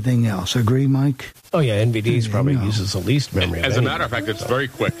anything else. Agree, Mike? Oh, yeah, NVDA probably uses the least memory. As a matter of fact, it's very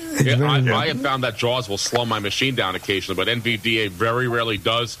quick. I have found that JAWS will slow my machine down occasionally, but NVDA very rarely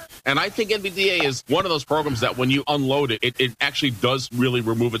does. And I think NVDA is one of those programs that when you unload it, it actually does really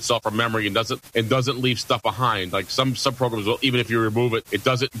remove itself from memory and doesn't leave stuff behind. Like some programs will, even if you remove it, it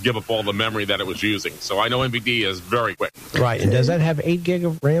doesn't give up all the memory that it was using. So I know NVDA is very quick. Right, and does that have 8 gig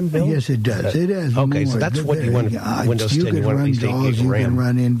of RAM, Bill? Yes, it does. It has okay, more. So that's what you want. Windows 10, you want at least 8 gig of RAM. You can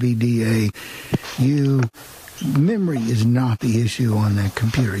run NVDA. Memory is not the issue on that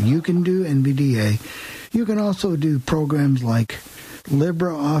computer. You can do NVDA. You can also do programs like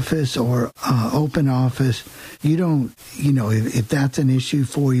LibreOffice or OpenOffice. You don't, if that's an issue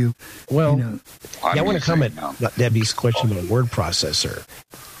for you. Well, I want to comment on Debbie's question about a word processor.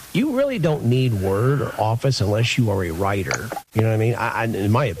 You really don't need Word or Office unless you are a writer. You know what I mean?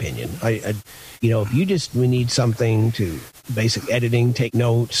 In my opinion, if we need something to basic editing, take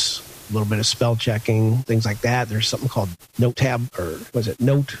notes, a little bit of spell checking, things like that. There's something called Notepad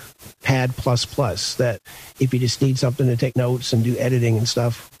Notepad++, that if you just need something to take notes and do editing and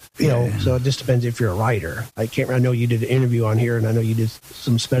stuff, so it just depends if you're a writer. I know you did an interview on here and I know you did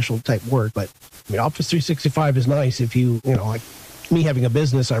some special type work, but Office 365 is nice if like me having a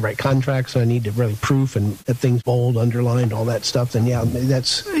business, I write contracts, so I need to really proof and have things bold, underlined, all that stuff. Then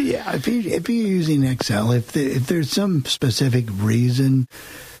that's if you're using Excel, if there's some specific reason,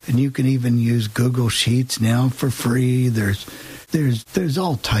 and you can even use Google Sheets now for free. There's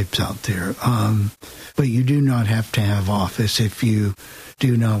all types out there, but you do not have to have Office if you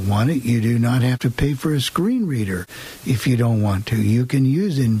do not want it. You do not have to pay for a screen reader if you don't want to. You can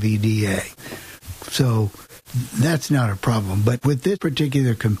use NVDA, so that's not a problem. But with this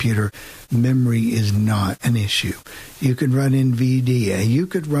particular computer, memory is not an issue. You can run NVDA. You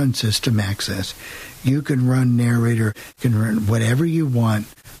could run System Access. You can run Narrator. You can run whatever you want.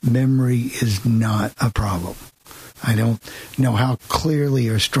 Memory is not a problem. I don't know how clearly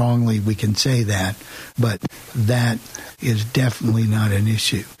or strongly we can say that, but that is definitely not an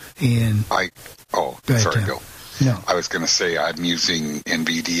issue. And sorry, Bill. No. I was going to say I'm using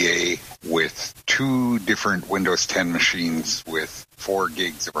NVDA with 2 different Windows 10 machines with 4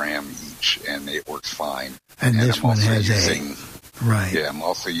 gigs of RAM each, and it works fine. And this I'm one has right. Yeah, I'm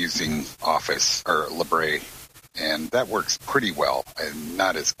also using Office or Libre, and that works pretty well, and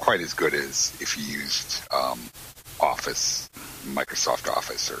not quite as good as if you used Office, Microsoft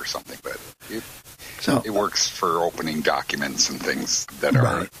Office or something, but it works for opening documents and things that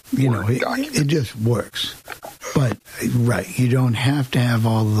are Word documents. It just works. But, right, you don't have to have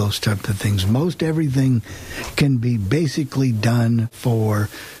all of those types of things. Most everything can be basically done for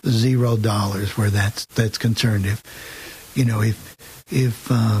 $0 where that's concerned. If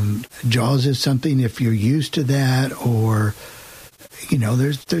JAWS is something, if you're used to that, or,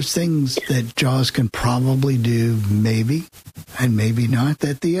 there's things that JAWS can probably do, maybe, and maybe not,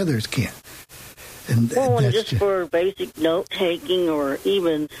 that the others can't. And just for basic note-taking or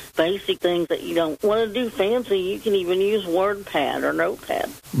even basic things that you don't want to do fancy, you can even use WordPad or Notepad.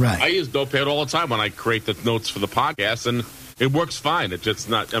 Right. I use Notepad all the time when I create the notes for the podcast, and it works fine. It's just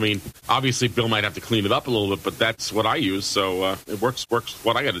not, obviously Bill might have to clean it up a little bit, but that's what I use, so it works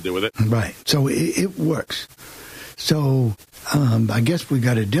what I got to do with it. Right. So it works. So I guess we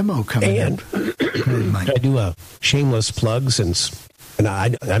got a demo coming in. I do a shameless plug since... And I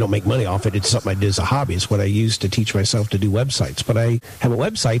don't make money off it. It's something I did as a hobby. It's what I use to teach myself to do websites. But I have a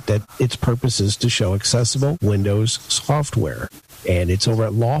website that its purpose is to show accessible Windows software. And it's over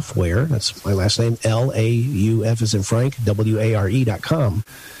at Laufware. That's my last name, Lauf as in Frank, WARE.com.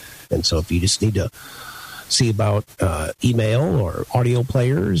 And so if you just need to see about email or audio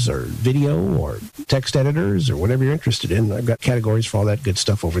players or video or text editors or whatever you're interested in, I've got categories for all that good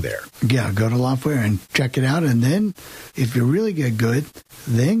stuff over there. Yeah, go to Laufware and check it out. And then if you really get good,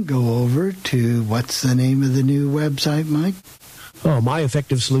 then go over to, what's the name of the new website, Mike? Oh,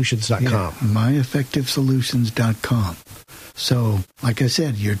 myeffectivesolutions.com. Yeah, myeffectivesolutions.com. So, like I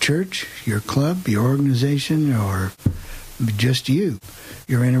said, your church, your club, your organization, or just you're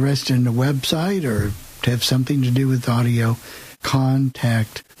interested in a website or to have something to do with audio,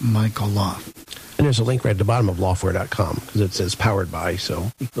 contact Michael Lauf. And there's a link right at the bottom of Laufware.com because it says powered by.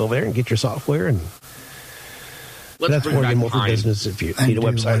 So you can go there and get your software, and that's more for business if you need a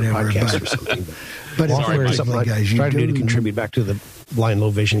website or podcast or something. But Laufware is something I try to do to contribute back to the blind,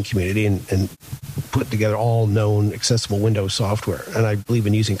 low vision community and put together all known accessible Windows software. And I believe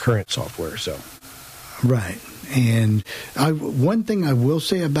in using current software. So, right. And one thing I will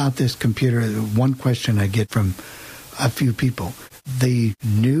say about this computer, one question I get from a few people, the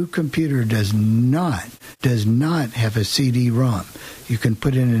new computer does not have a CD-ROM. You can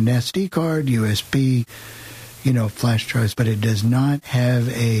put in an SD card, USB, flash drives, but it does not have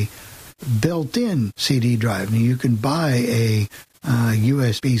a built-in CD drive. Now, you can buy a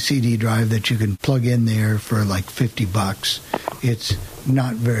USB CD drive that you can plug in there for like $50. It's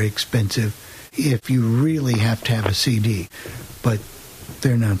not very expensive if you really have to have a CD, but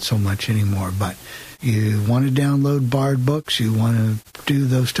they're not so much anymore. But you want to download Bard books, you want to do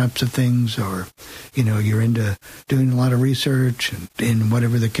those types of things, or, you're into doing a lot of research and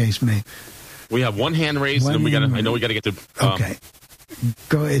whatever the case may. We have one hand raised, and we got to get to... okay.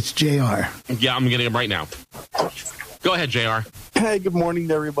 Go, it's JR. Yeah, I'm getting him right now. Go ahead, JR. Hey, good morning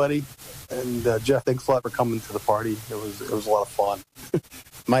to everybody. And Jeff, thanks a lot for coming to the party. It was a lot of fun.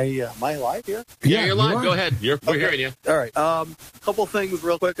 Am I live here? Yeah, you're live. Go ahead. We're hearing you. All right. Couple things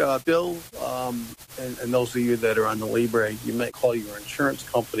real quick. Bill, and those of you that are on the Libre, you might call your insurance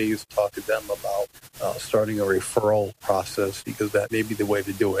companies, talk to them about starting a referral process, because that may be the way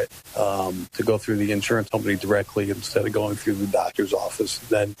to do it, to go through the insurance company directly instead of going through the doctor's office,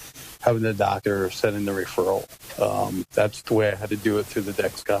 then having the doctor send in the referral. That's the way I had to do it through the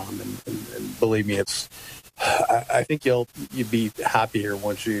Dexcom, and believe me, I think you'd be happier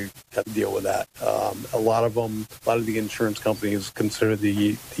once you have to deal with that. A lot of the insurance companies consider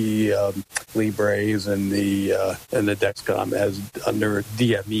the Libres and the Dexcom as under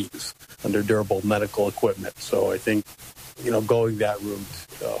DMEs, under durable medical equipment. So I think going that route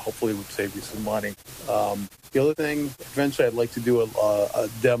hopefully would save you some money. The other thing, eventually I'd like to do a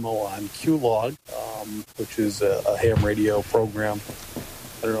demo on QLog, which is a ham radio program.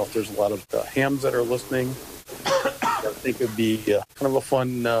 I don't know if there's a lot of hams that are listening. I think it would be kind of a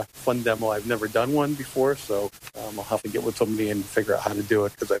fun demo. I've never done one before, so I'll have to get with somebody and figure out how to do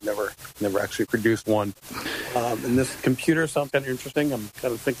it, because I've never actually produced one. And this computer sounds kind of interesting. I'm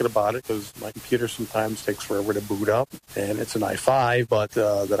kind of thinking about it because my computer sometimes takes forever to boot up, and it's an i5, but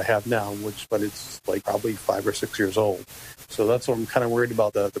that I have now, but it's like probably 5 or 6 years old. So that's what I'm kind of worried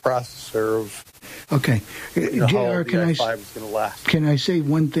about, the processor of. Okay, JR, can I say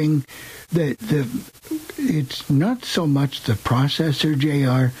one thing? That it's not so much the processor,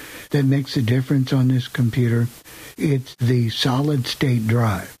 JR, that makes a difference on this computer. It's the solid-state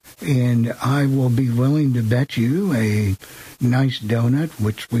drive. And I will be willing to bet you a nice donut,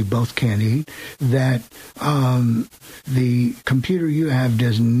 which we both can't eat, that the computer you have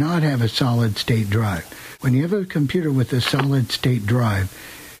does not have a solid-state drive. When you have a computer with a solid-state drive,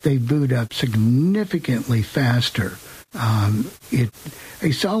 they boot up significantly faster.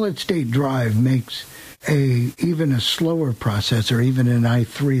 A solid-state drive makes even a slower processor, even an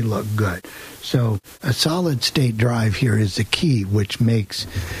i3 look good. So a solid-state drive here is the key, which makes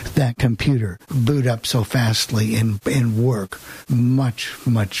that computer boot up so fastly and work much,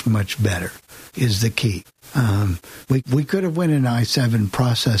 much, much better is the key. We could have went an i7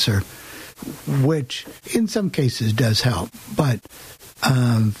 processor, which in some cases does help, but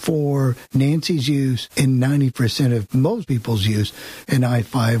for Nancy's use and 90% of most people's use, an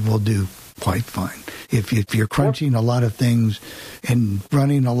i5 will do quite fine. If you're crunching a lot of things and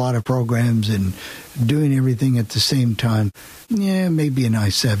running a lot of programs and doing everything at the same time, yeah, maybe an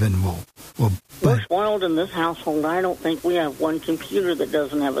i7 will. We're spoiled in this household. I don't think we have one computer that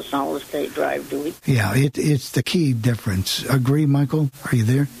doesn't have a solid-state drive, do we? Yeah, it's the key difference. Agree, Michael? Are you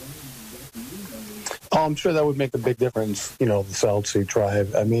there? Oh, I'm sure that would make a big difference, the solid-state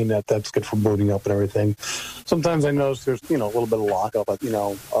drive. I mean, that's good for booting up and everything. Sometimes I notice there's, a little bit of lockup,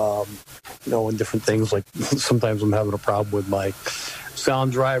 in different things. Like sometimes I'm having a problem with my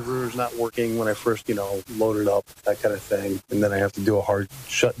sound drivers not working when I first, load it up, that kind of thing. And then I have to do a hard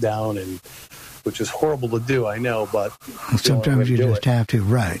shutdown, which is horrible to do, I know, but sometimes you just have to,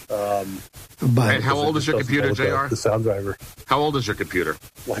 right? And how old is your computer, JR? The sound driver. How old is your computer?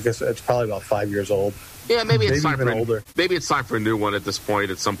 Like I said, it's probably about 5 years old. Yeah, maybe it's time for older. Maybe it's time for a new one at this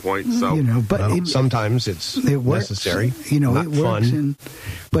point. At some point, so but sometimes it's necessary. It works. Fun.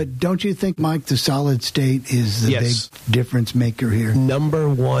 But don't you think, Mike, the solid state is the big difference maker here? Number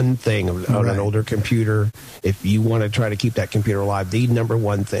one thing on an older computer, if you want to try to keep that computer alive, the number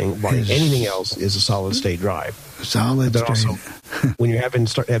one thing, like anything else, is a solid state drive. Solid state. Also, when you have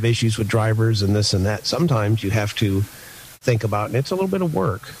issues with drivers and this and that, sometimes you have to think about, and it's a little bit of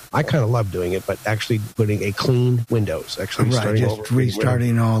work. I kind of love doing it, but actually putting a clean Windows,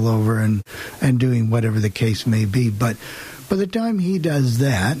 restarting all over and doing whatever the case may be. But by the time he does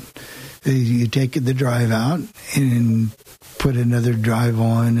that, you take the drive out and put another drive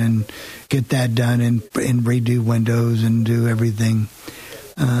on and get that done and redo Windows and do everything.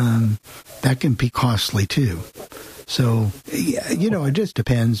 That can be costly too. So, it just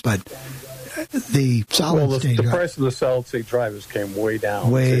depends, but the solid-state the price of the solid-state drivers came way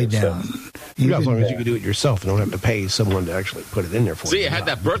down. As long as you can do it yourself and don't have to pay someone to actually put it in there for you. See, you had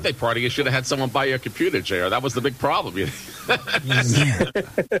that birthday party. You should have had someone buy your computer, JR. That was the big problem.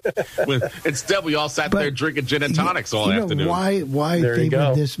 Instead, we all sat there drinking gin and tonics all afternoon. Why I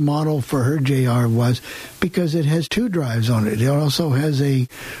favored this model for her, JR, was because it has two drives on it. It also has a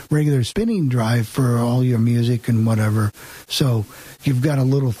regular spinning drive for all your music and whatever. So you've got a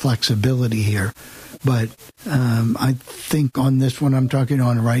little flexibility here. But I think on this one I'm talking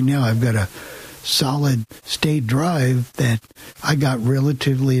on right now, I've got a solid state drive that I got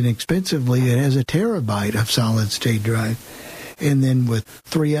relatively inexpensively. It has a terabyte of solid state drive, and then with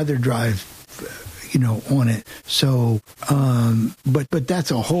 3 other drives, on it. So, but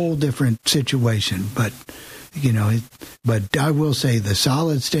that's a whole different situation. But but I will say the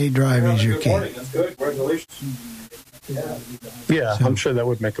solid state drive is your key. That's good. Congratulations. Yeah, I'm sure that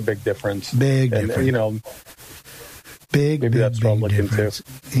would make a big difference. Big difference. Maybe that's what I'm looking to.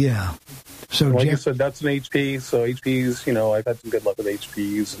 Yeah. So, like I said, that's an HP. So HPs, I've had some good luck with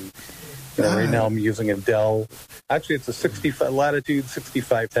HPs, and right now I'm using a Dell. Actually, it's a 65 Latitude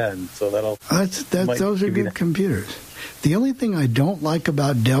 6510. So those are good computers. The only thing I don't like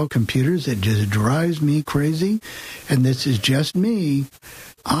about Dell computers that just drives me crazy, and this is just me,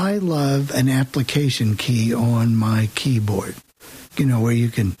 I love an application key on my keyboard, where you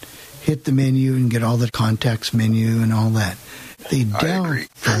can hit the menu and get all the context menu and all that. The Dell,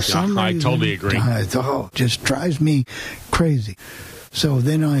 for some reason, I totally agree. Just drives me crazy. So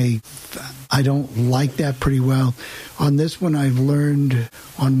then I don't like that pretty well. On this one, I've learned,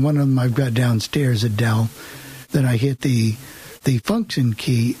 on one of them I've got downstairs at Dell, that I hit the function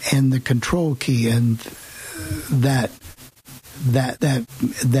key and the control key, and that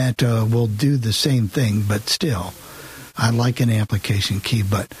will do the same thing. But still, I like an application key,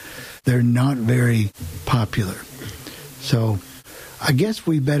 but they're not very popular. So I guess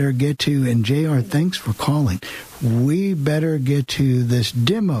we better get to, and JR, thanks for calling. We better get to this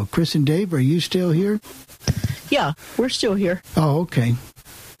demo. Chris and Dave, are you still here? Yeah, we're still here. Oh, okay.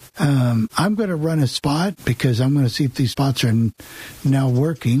 I'm going to run a spot because I'm going to see if these spots are now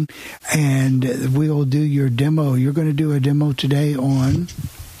working, and we'll do your demo. You're going to do a demo today on?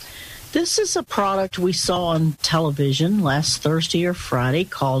 This is a product we saw on television last Thursday or Friday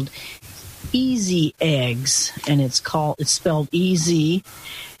called Easy Eggs, and it's spelled EZ.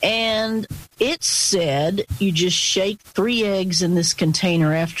 And it said you just shake 3 eggs in this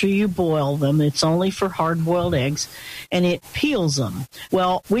container after you boil them. It's only for hard-boiled eggs, and it peels them.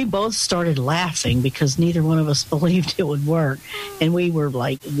 Well, we both started laughing because neither one of us believed it would work, and we were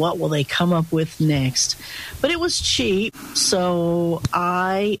like, what will they come up with next? But it was cheap, so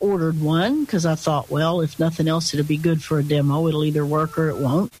I ordered one because I thought, well, if nothing else, it'll be good for a demo. It'll either work or it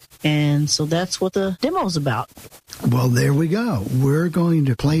won't. And so that's what the demo's about. Well, there we go. We're going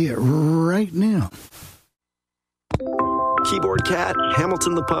to play it right now. Keyboard Cat,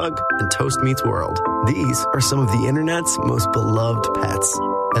 Hamilton the Pug, and Toast Meets World. These are some of the internet's most beloved pets.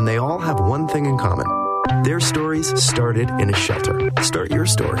 And they all have one thing in common. Their stories started in a shelter. Start your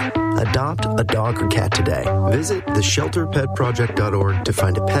story. Adopt a dog or cat today. Visit theshelterpetproject.org to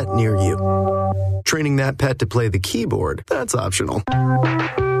find a pet near you. Training that pet to play the keyboard, that's optional.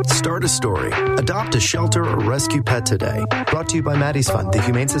 Start a story. Adopt a shelter or rescue pet today. Brought to you by Maddie's Fund, the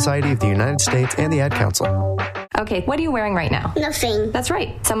Humane Society of the United States, and the Ad Council. Okay, what are you wearing right now? Nothing. That's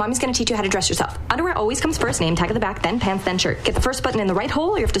right. So Mommy's going to teach you how to dress yourself. Underwear always comes first, name tag at the back, then pants, then shirt. Get the first button in the right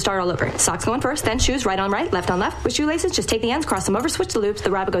hole or you have to start all over. Socks going first, then shoes, right on right, left on left. With shoelaces, just take the ends, cross them over, switch the loops. The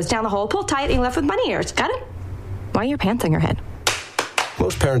rabbit goes down the hole, pull tight, and you're left with bunny ears. Got it? Why are your pants on your head?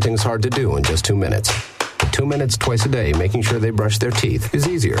 Most parenting's hard to do in just 2 minutes. 2 minutes twice a day making sure they brush their teeth is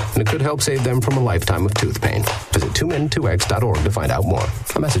easier, and it could help save them from a lifetime of tooth pain. Visit 2min2x.org to find out more.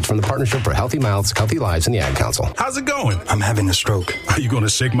 A message from the Partnership for Healthy Mouths, Healthy Lives, and the Ad Council. How's it going? I'm having a stroke. Are you going to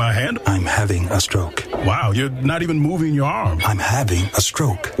shake my hand? I'm having a stroke. Wow, you're not even moving your arm. I'm having a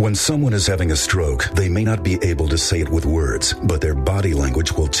stroke. When someone is having a stroke, they may not be able to say it with words, but their body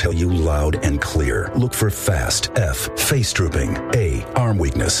language will tell you loud and clear. Look for FAST. F, face drooping. A, arm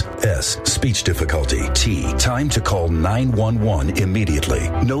weakness. S, speech difficulty. T, time to call 911 immediately.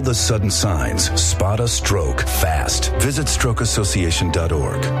 Know the sudden signs. Spot a stroke fast. Visit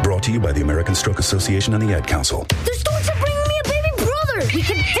strokeassociation.org. Brought to you by the American Stroke Association and the Ad Council. The Storks are bringing me a baby brother. We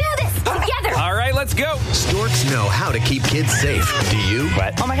can do this together. All right, let's go. Storks know how to keep kids safe. Do you?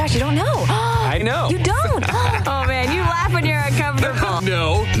 What? Oh my gosh, you don't know. I know. You don't? Oh man, you laugh when you're uncomfortable.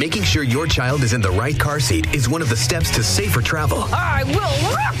 No. Making sure your child is in the right car seat is one of the steps to safer travel. I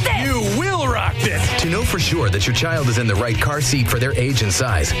will rock this. You will rock this. To know for sure that your child is in the right car seat for their age and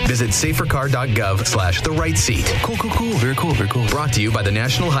size, visit safercar.gov/the right seat. Cool. Very cool. Brought to you by the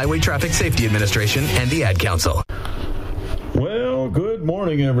National Highway Traffic Safety Administration and the Ad Council. Well, good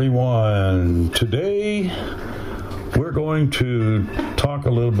morning, everyone. Today, we're going to talk a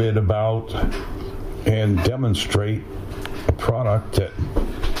little bit about and demonstrate a product that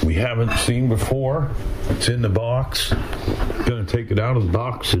we haven't seen before. It's in the box. Going to take it out of the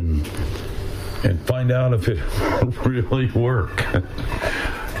box and find out if it really works.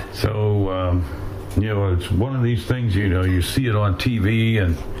 So, it's one of these things, you see it on TV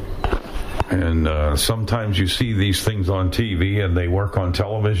and sometimes you see these things on TV and they work on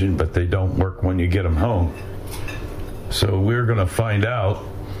television, but they don't work when you get them home. So we're going to find out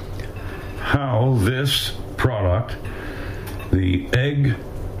how this product, the egg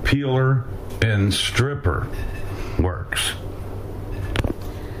peeler and stripper, works.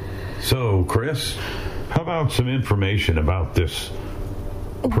 So, Chris, how about some information about this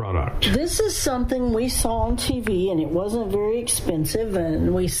product? This is something we saw on TV, and it wasn't very expensive,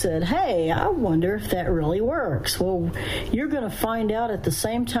 and we said, hey, I wonder if that really works. Well, you're going to find out at the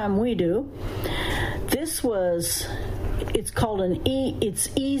same time we do. It's called it's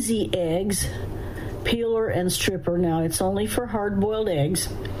Easy Eggs Peeler and Stripper. Now, it's only for hard-boiled eggs,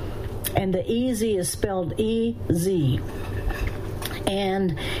 and the easy is spelled E-Z.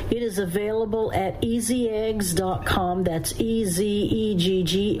 And it is available at easyeggs.com. That's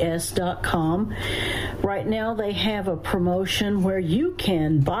EZEGGS.com. Right now they have a promotion where you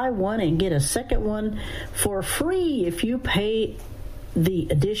can buy one and get a second one for free if you pay the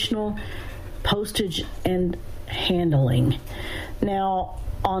additional postage and handling. Now,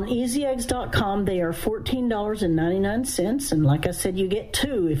 on easyeggs.com, they are $14.99, and like I said, you get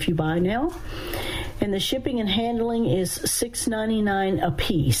two if you buy now. And the shipping and handling is $6.99 a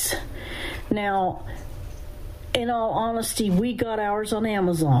piece. Now, in all honesty, we got ours on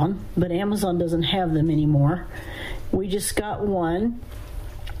Amazon, but Amazon doesn't have them anymore. We just got one,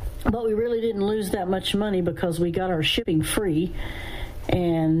 but we really didn't lose that much money because we got our shipping free,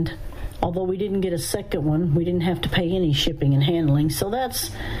 and although we didn't get a second one, we didn't have to pay any shipping and handling, so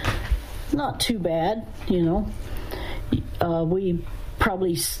that's not too bad, We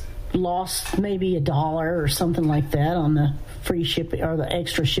probably lost maybe $1 or something like that on the free shipping or the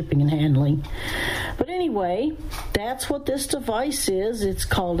extra shipping and handling. But anyway, that's what this device is. It's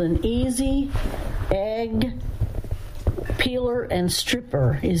called an Easy Egg Peeler and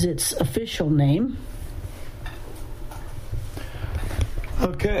Stripper is its official name.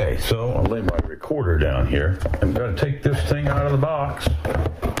 Okay, so I'll lay my recorder down here. I'm going to take this thing out of the box.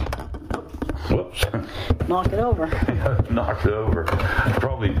 Whoops. Knock it over. Knocked it over.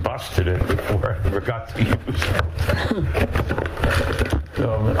 Probably busted it before I ever got to use it.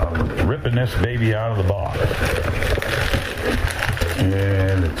 So I'm ripping this baby out of the box.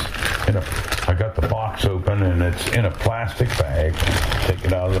 And I got the box open and it's in a plastic bag. Take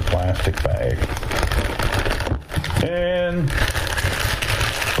it out of the plastic bag. And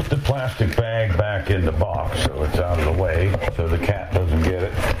put the plastic bag back in the box so it's out of the way so the cat doesn't get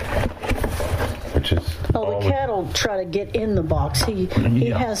it. Which is the cat will try to get in the box. He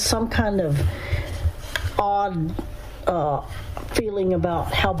has some kind of odd feeling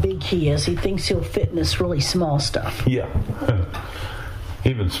about how big he is. He thinks he'll fit in this really small stuff. Yeah.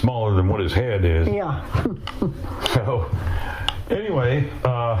 Even smaller than what his head is. Yeah. So, anyway,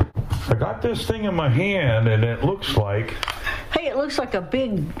 I got this thing in my hand, and it looks like... Hey, it looks like a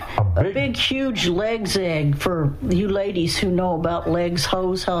big, huge Legs egg for you ladies who know about Legs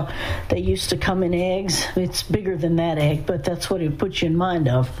hose, how they used to come in eggs. It's bigger than that egg, but that's what it puts you in mind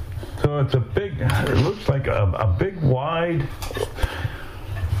of. So it looks like a big, wide,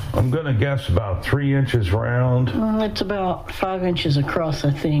 I'm going to guess about 3 inches round. It's about 5 inches across,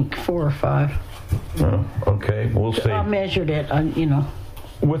 I think, 4 or 5. Okay, we'll see. I measured it,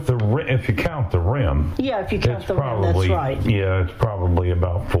 With the if you count the rim. Yeah, if you count the rim, that's right. Yeah, it's probably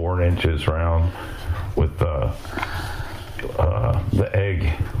about 4 inches round with the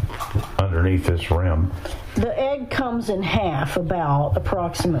egg underneath this rim. The egg comes in half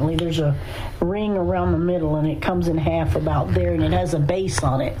approximately. There's a ring around the middle and it comes in half about there and it has a base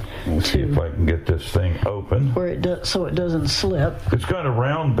on it. We'll see if I can get this thing open. So it doesn't slip. It's got a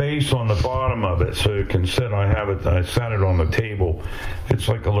round base on the bottom of it so it can sit. I sat it on the table. It's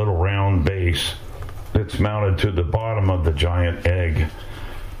like a little round base that's mounted to the bottom of the giant egg.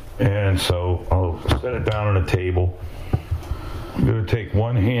 And so I'll set it down on a table. I'm going to take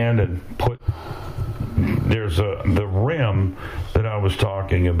one hand and put... the rim that I was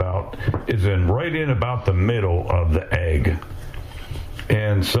talking about is right in about the middle of the egg.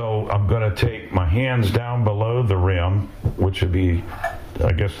 And so I'm going to take my hands down below the rim, which would be,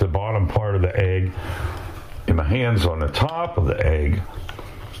 I guess, the bottom part of the egg, and my hands on the top of the egg.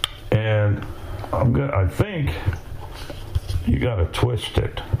 And I think you got to twist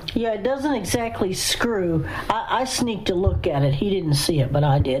it. Yeah, it doesn't exactly screw. I sneaked a look at it. He didn't see it, but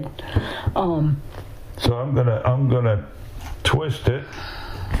I did. So I'm gonna twist it.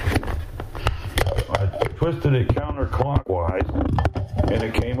 I twisted it counterclockwise, and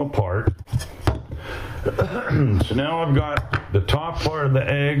it came apart. So now I've got the top part of the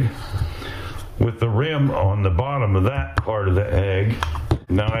egg with the rim on the bottom of that part of the egg.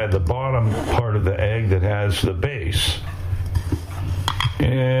 Now I have the bottom part of the egg that has the base.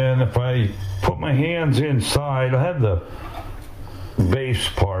 And if I put my hands inside, I have the base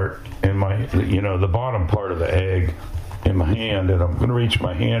part in my, the bottom part of the egg in my hand, and I'm going to reach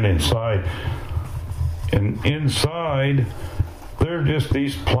my hand inside. And inside, they're just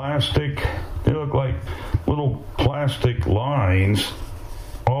these they look like little plastic lines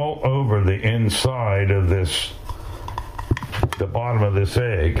all over the inside of the bottom of this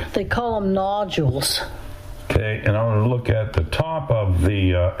egg. They call them nodules. Okay, and I'm going to look at the top of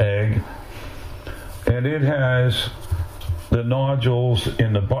the egg, and it has the nodules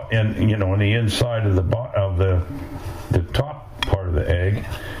in the inside of the top part of the egg,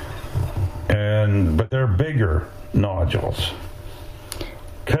 but they're bigger nodules.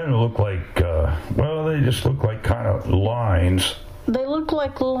 Kind of look like they just look like kind of lines. They look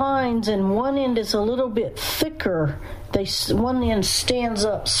like lines, and one end is a little bit thicker. One end stands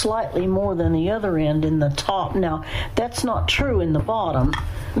up slightly more than the other end in the top. Now, that's not true in the bottom.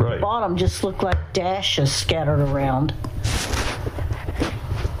 Right. The bottom just look like dashes scattered around.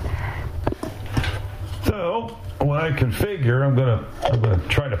 So, when I configure, I'm gonna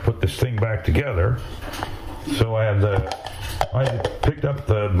try to put this thing back together. So I picked up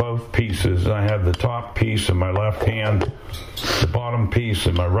both pieces. I have the top piece in my left hand, the bottom piece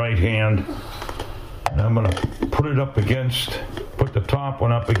in my right hand. And I'm going to put the top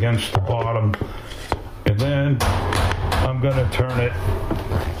one up against the bottom. And then I'm going to turn it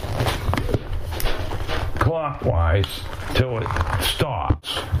clockwise till it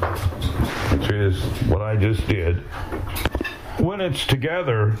stops, which is what I just did. When it's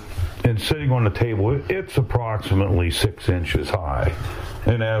together, and sitting on the table, it's approximately 6 inches high.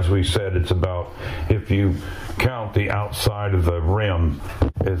 And as we said, it's about, if you count the outside of the rim,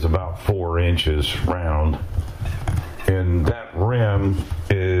 it's about 4 inches round. And that rim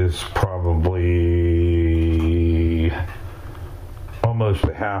is probably almost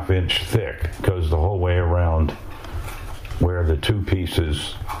a half-inch thick, goes the whole way around where the two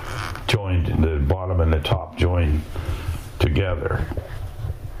pieces joined, the bottom and the top join together.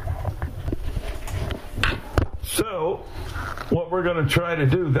 So what we're going to try to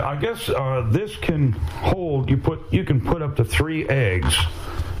do, I guess this can hold, you can put up to 3 eggs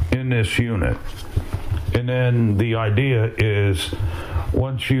in this unit. And then the idea is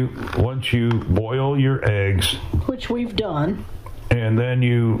once you boil your eggs, which we've done, and then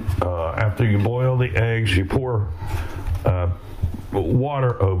you after you boil the eggs, you pour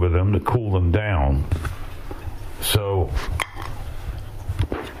water over them to cool them down. So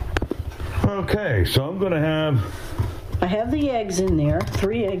okay, so I have the eggs in there,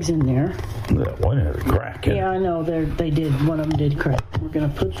 3 eggs in there. That one had a crack in it. Yeah, I know. They did. One of them did crack. We're going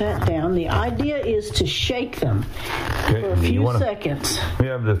to put that down. The idea is to shake them for a few seconds. We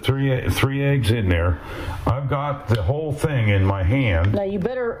have the three eggs in there. I've got the whole thing in my hand. Now, you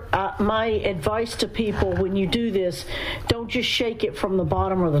better, my advice to people when you do this, don't just shake it from the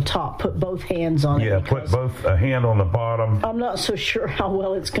bottom or the top. Put both hands on it. Yeah, put a hand on the bottom. I'm not so sure how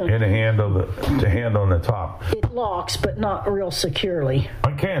well it's going to... And a hand on the top. It locks, but not real securely.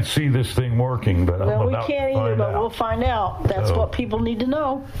 I can't see this thing working, but well, we can't either, but we'll find out. That's what people need to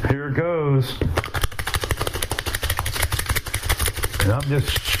know. Here it goes. And I'm just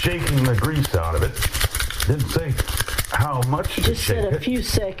shaking the grease out of it. Didn't say how much to just shake it. Just said a few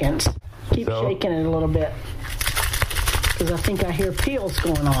seconds. Keep shaking it a little bit. Because I think I hear peels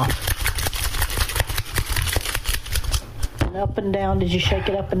going off. And up and down. Did you shake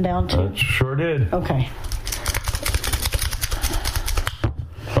it up and down too? Sure did. Okay.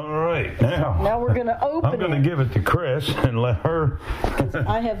 All right, now we're going to open it. I'm going to give it to Chris and let her.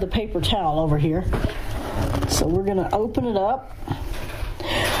 I have the paper towel over here. So we're going to open it up.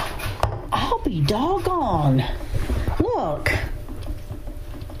 I'll be doggone. Look.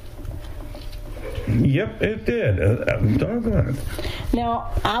 Yep, it did. Doggone.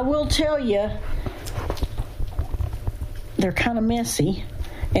 Now, I will tell you, they're kind of messy,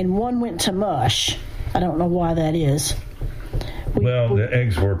 and one went to mush. I don't know why that is. The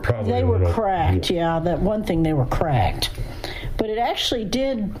eggs were probably They were cracked, yeah. That one thing, they were cracked. But it actually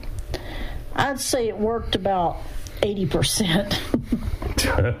did, I'd say it worked about 80%.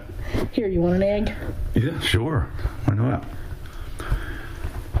 Here, you want an egg? Yeah, sure. Why not?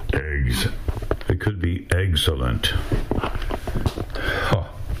 Eggs. It could be excellent. Huh.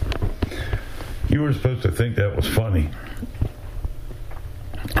 You were supposed to think that was funny.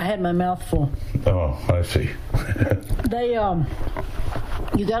 I had my mouth full. Oh, I see.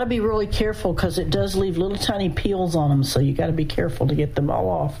 You got to be really careful because it does leave little tiny peels on them, so you got to be careful to get them all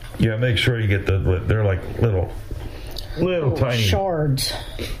off. Yeah, make sure you get they're like little tiny shards.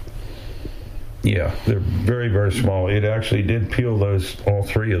 Yeah, they're very, very small. It actually did peel all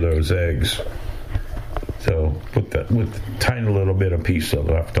 3 of those eggs. So with a tiny little bit of piece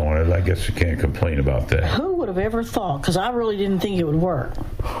left on it, I guess you can't complain about that. Who would have ever thought? Because I really didn't think it would work.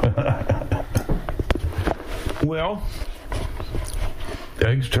 Well,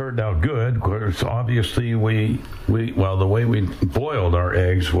 eggs turned out good. Of course, obviously, the way we boiled our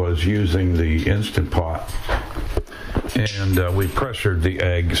eggs was using the Instant Pot, and we pressured the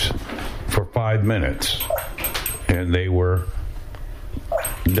eggs for 5 minutes, and they were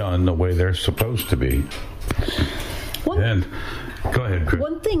done the way they're supposed to be. And go ahead, Chris.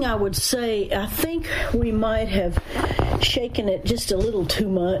 One thing I would say, I think we might have shaken it just a little too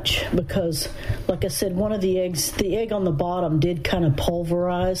much because, like I said, one of the egg on the bottom did kind of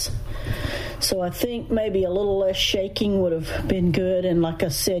pulverize. So I think maybe a little less shaking would have been good. And like I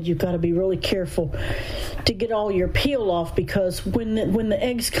said, you've got to be really careful to get all your peel off because when the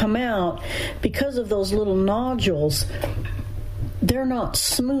eggs come out, because of those little nodules, they're not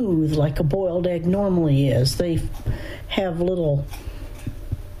smooth like a boiled egg normally is. They have little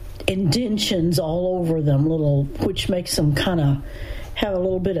indentions all over them, which makes them kind of have a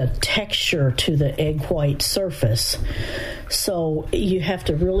little bit of texture to the egg white surface. So you have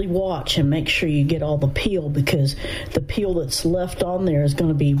to really watch and make sure you get all the peel because the peel that's left on there is going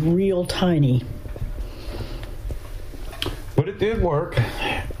to be real tiny. But it did work,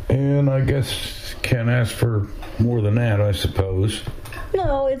 and I guess can't ask for more than that, I suppose.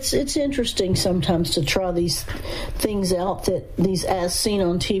 No, it's interesting sometimes to try these things out, these as seen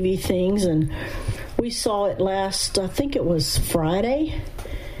on TV things, and we saw it last, I think it was Friday,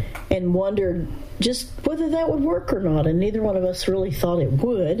 and wondered just whether that would work or not, and neither one of us really thought it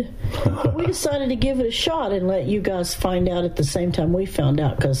would. But we decided to give it a shot and let you guys find out at the same time we found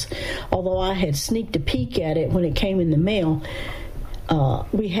out, because although I had sneaked a peek at it when it came in the mail,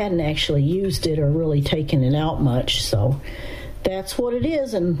 we hadn't actually used it or really taken it out much. So that's what it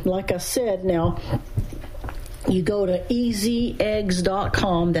is. And like I said, now you go to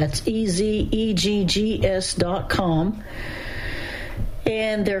easyeggs.com. That's easyeggs.com.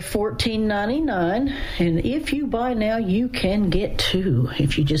 And they're $14.99. And if you buy now, you can get 2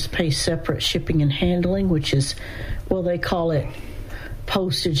 if you just pay separate shipping and handling, which is, well, they call it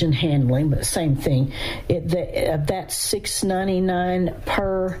postage and handling, but same thing. That's $6.99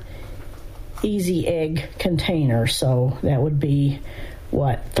 per Easy Egg container. So that would be,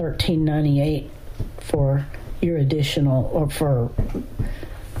 what, $13.98 for your additional, or for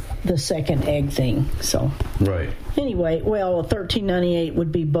the second egg thing. So right. Anyway, well, $13.98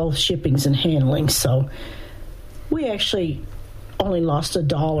 would be both shippings and handling. So we actually only lost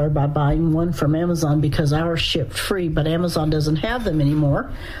 $1 by buying one from Amazon because ours shipped free, but Amazon doesn't have them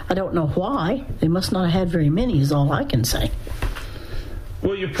anymore. I don't know why. They must not have had very many, is all I can say.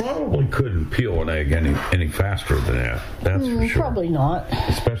 Well, you probably couldn't peel an egg any faster than that. That's for sure. Probably not.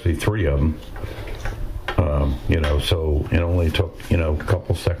 Especially 3 of them. So it only took, a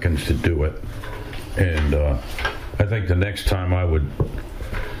couple seconds to do it. And I think the next time I would,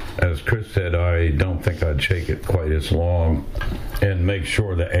 as Chris said, I don't think I'd shake it quite as long and make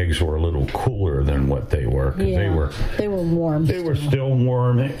sure the eggs were a little cooler than what they were. Yeah, they were warm. They were still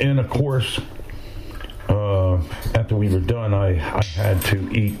warm. And, of course, after we were done, I had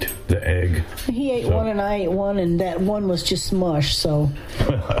to eat the egg. He ate one and I ate one, and that one was just mush, so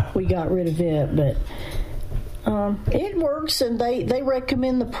we got rid of it. But it works, and they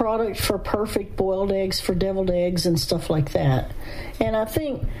recommend the product for perfect boiled eggs, for deviled eggs, and stuff like that. And I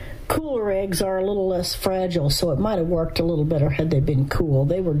think cooler eggs are a little less fragile, so it might have worked a little better had they been cool.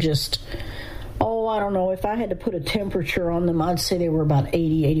 They were just, I don't know. If I had to put a temperature on them, I'd say they were about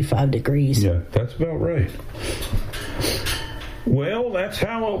 80, 85 degrees. Yeah, that's about right. Well, that's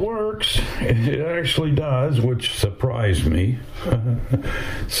how it works. It actually does, which surprised me.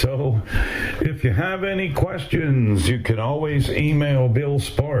 So, if you have any questions, you can always email Bill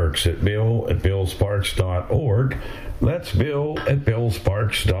Sparks at bill@billsparks.org. That's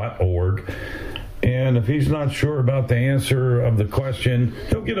bill@billsparks.org. And if he's not sure about the answer of the question,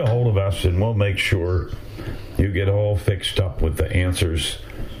 he'll get a hold of us, and we'll make sure you get all fixed up with the answers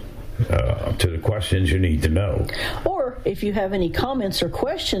to the questions you need to know. Or if you have any comments or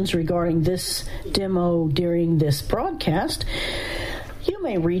questions regarding this demo during this broadcast, you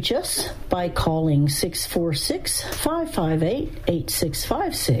may reach us by calling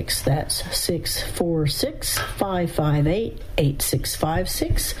 646-558-8656. That's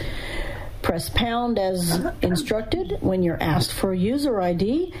 646-558-8656. Press pound as instructed. When you're asked for a user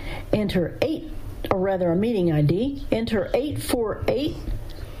ID, enter a meeting ID, enter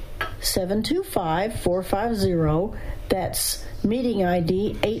 848-725-450. That's meeting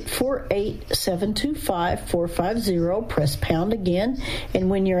ID 848-725-450. Press pound again. And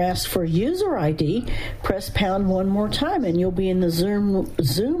when you're asked for user ID, press pound one more time, and you'll be in the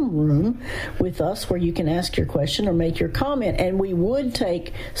Zoom room with us where you can ask your question or make your comment. And we would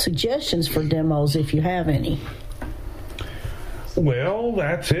take suggestions for demos if you have any. Well,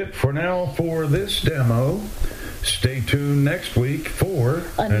 that's it for now for this demo. Stay tuned next week for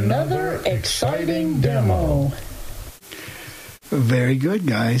another exciting demo. Very good,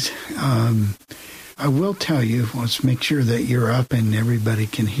 guys. I will tell you, let's make sure that you're up and everybody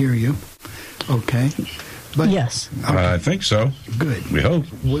can hear you. Okay? But, yes. I think so. Good. We hope.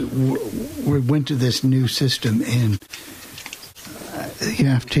 We went to this new system, and you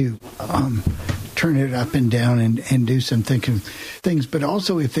have to turn it up and down and do some things. But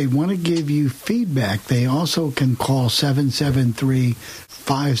also, if they want to give you feedback, they also can call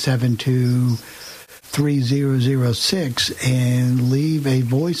 773-572-3006 and leave a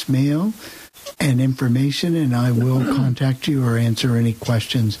voicemail and information, and I will contact you or answer any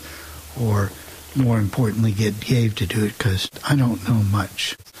questions, or more importantly, get Dave to do it, because I don't know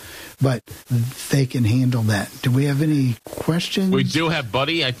much. But they can handle that. Do we have any questions? We do have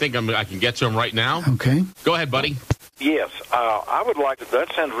Buddy. I think I can get to him right now. Okay. Go ahead, Buddy. Yes, I would like to.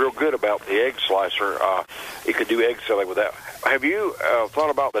 That sounds real good about the egg slicer. You could do egg salad with that. Have you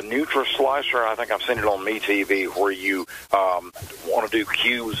thought about the Nutri-Slicer? I think I've seen it on MeTV, where you want to do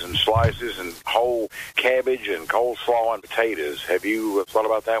cubes and slices and whole cabbage and coleslaw and potatoes. Have you thought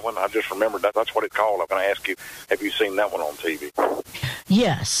about that one? I just remembered that's what it's called. I'm going to ask you, have you seen that one on TV?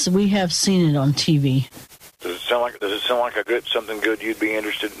 Yes, we have seen it on TV. Does it sound like something good you'd be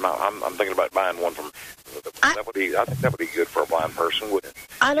interested in? I'm thinking about buying one from. I think that would be good for a blind person, wouldn't it?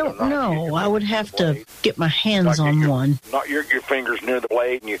 I don't know. I would have to get my hands on one. Not your fingers near the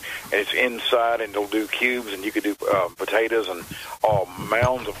blade, and it's inside, and it'll do cubes, and you could do potatoes and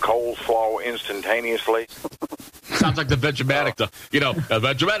mounds of coleslaw instantaneously. Sounds like the Vegematic.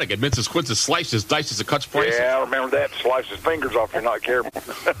 Vegematic. It minces, quinces, slices, dices, and cuts prices. Yeah, I remember that. Slices fingers off if you're not careful.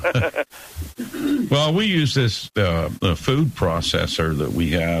 Well, we use this the food processor that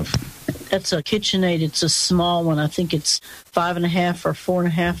we have. That's a KitchenAid. It's a small one. I think it's 5.5 or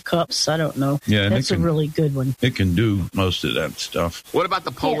 4.5 cups. I don't know. Yeah, that's a really good one. It can do most of that stuff. What about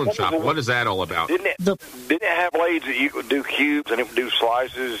the Poland chop? What is that all about? Didn't it have blades that you could do cubes and it would do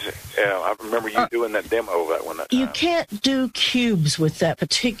slices? I remember you doing that demo of that one. You can't do cubes with that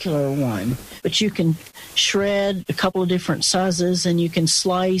particular one, but you can shred a couple of different sizes, and you can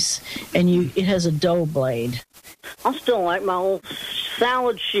slice, and it has a dough blade. I still like my old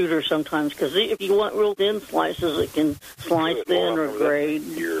salad shooter sometimes, because if you want real thin slices, it can slice thin or grade.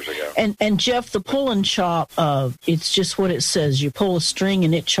 Years ago. And Jeff, the pull and chop, it's just what it says. You pull a string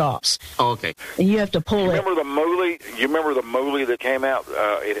and it chops. Oh, okay. And you have to pull You remember the Mooley that came out?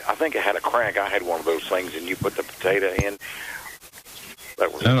 I think it had a crank. I had one of those things, and you put the potato in.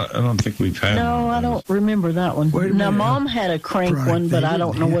 I don't think we've had. No, I don't remember that one. Now, Mom had a crank one, but I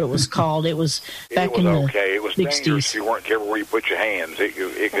don't know what it was called. It was back in the okay. It was 60s. dangerous if you weren't careful where you put your hands. It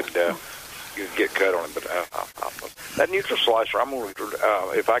could you could get cut on it. But that Nutra slicer, I'm going to.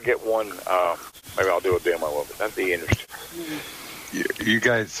 If I get one, maybe I'll do a demo of it. That'd be interesting. You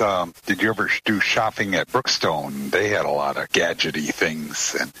guys, did you ever do shopping at Brookstone? They had a lot of gadgety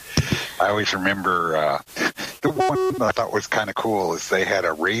things, and I always remember the one I thought was kind of cool is they had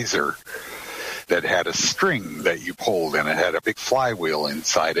a razor that had a string that you pulled, and it had a big flywheel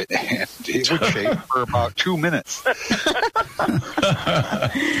inside it, and it would shave for about 2 minutes.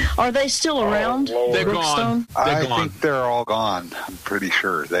 Are they still around? They're gone. I think they're all gone. I'm pretty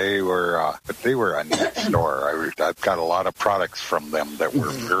sure they were. But they were a neat store. I've got a lot of products from them that were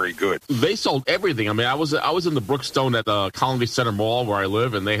very good. They sold everything. I mean, I was in the Brookstone at the Colony Center Mall where I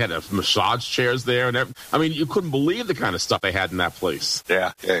live, and they had massage chairs there, and I mean, you couldn't believe the kind of stuff they had in that place.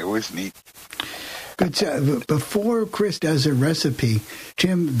 Yeah, it was neat. Good. Before Chris does a recipe,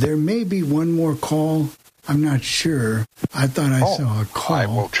 Jim, there may be one more call. I'm not sure. I thought I saw a call. I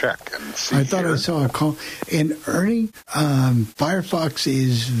will check and see. I thought I saw a call. And Ernie, Firefox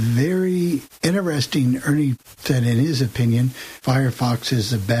is very interesting. Ernie said in his opinion, Firefox is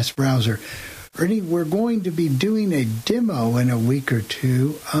the best browser. Ernie, we're going to be doing a demo in a week or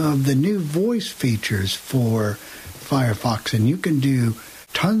two of the new voice features for Firefox, and you can do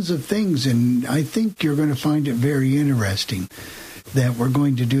tons of things, and I think you're going to find it very interesting that we're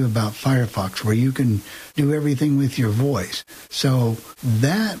going to do about Firefox, where you can do everything with your voice. So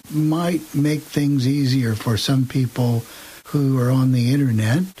that might make things easier for some people who are on the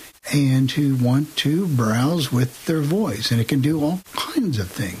internet and who want to browse with their voice, and it can do all kinds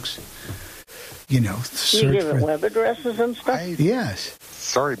of things. Search you give it web addresses and stuff? Yes.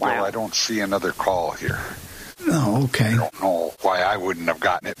 Sorry, Bill, I don't see another call here. Oh, okay. I don't know why I wouldn't have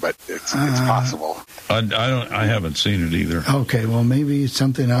gotten it, but it's possible. I haven't seen it either. Okay, well, maybe it's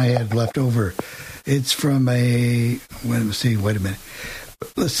something I had left over. It's from wait a minute.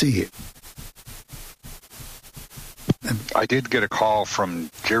 Let's see. I did get a call from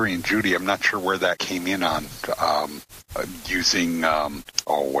Jerry and Judy. I'm not sure where that came in on, using,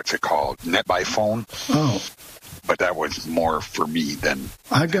 what's it called? Net by phone. Oh. But that was more for me than...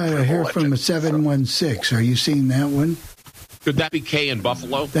 I got a hair from a 716. Are you seeing that one? Could that be K in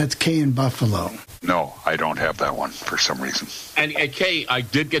Buffalo? That's K in Buffalo. No, I don't have that one for some reason. And Kay, I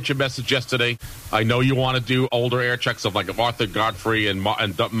did get your message yesterday. I know you want to do older air checks of Arthur Godfrey and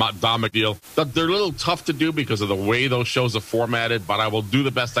Don McNeil. They're a little tough to do because of the way those shows are formatted, but I will do the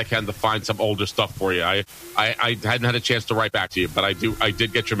best I can to find some older stuff for you. I hadn't had a chance to write back to you, but I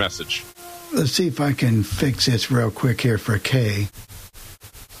did get your message. Let's see if I can fix this real quick here for Kay.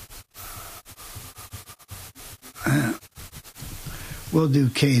 We'll do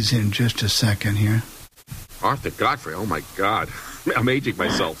K's in just a second here. Arthur Godfrey, oh my God. I'm aging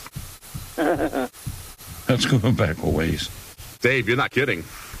myself. That's going back a ways. Dave, you're not kidding.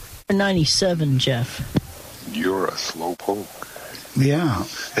 97, Jeff. You're a slow poke. Yeah.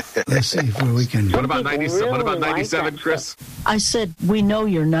 Let's see if we can... What about 97? What about 97, Chris? I said, we know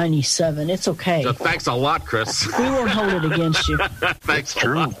you're 97. It's okay. So thanks a lot, Chris. We won't hold it against you. Thanks a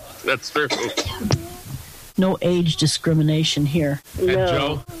lot. That's true. No age discrimination here. And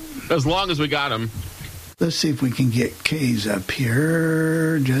Joe, as long as we got him, Let's see if we can get Kay's up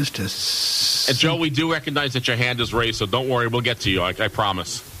here. Just a And Joe, we do recognize that your hand is raised, so don't worry. We'll get to you. I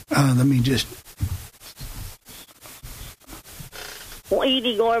promise. Let me just... Well,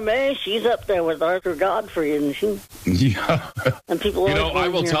 Edie Gourmet, she's up there with Arthur Godfrey, isn't she? Yeah. And people I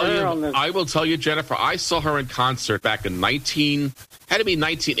will tell you, Jennifer, I saw her in concert back in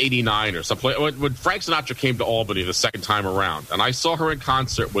 1989 or something. When Frank Sinatra came to Albany the second time around. And I saw her in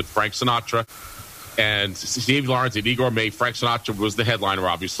concert with Frank Sinatra and Steve Lawrence and Edie Gourmet. Frank Sinatra was the headliner,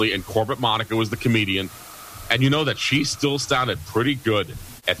 obviously, and Corbett Monica was the comedian. And you know that she still sounded pretty good.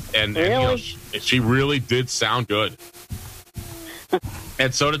 And she really did sound good.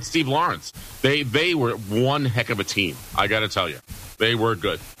 And so did Steve Lawrence. They were one heck of a team, I got to tell you. They were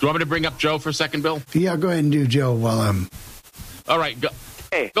good. Do you want me to bring up Joe for a second, Bill? Yeah, go ahead and do Joe while I'm... All right,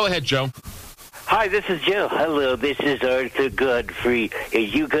 go ahead, Joe. Hi, this is Joe. Hello, this is Arthur Godfrey.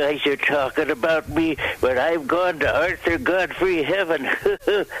 And you guys are talking about me, but I've gone to Arthur Godfrey heaven.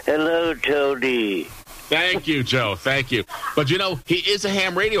 Hello, Tony. Thank you, Joe. Thank you. But, he is a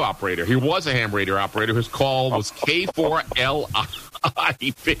ham radio operator. He was a ham radio operator. His call was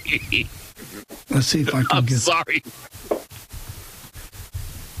K4LIB. Let's see if I can I'm get... sorry.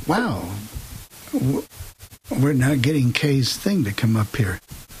 Wow. We're not getting Kay's thing to come up here.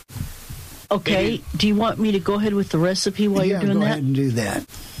 Okay. Do you want me to go ahead with the recipe while you're doing that? Yeah, go ahead and do that.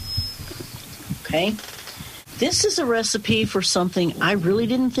 Okay. This is a recipe for something I really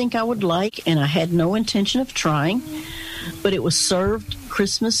didn't think I would like, and I had no intention of trying, but it was served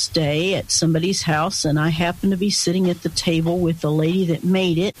Christmas Day at somebody's house, and I happened to be sitting at the table with the lady that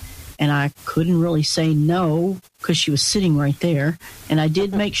made it, and I couldn't really say no because she was sitting right there, and I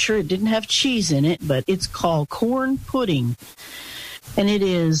did make sure it didn't have cheese in it, but it's called corn pudding, and it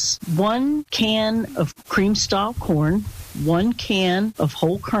is 1 can of cream-style corn, 1 can of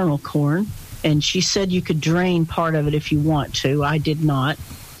whole kernel corn, and she said you could drain part of it if you want to. I did not.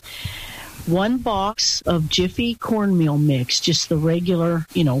 1 box of Jiffy cornmeal mix, just the regular,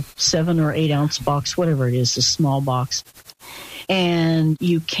 7 or 8 ounce box, whatever it is, the small box. And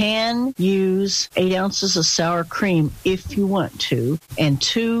you can use 8 ounces of sour cream if you want to, and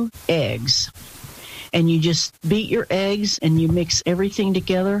 2 eggs. And you just beat your eggs and you mix everything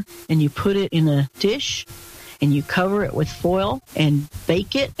together and you put it in a dish and you cover it with foil and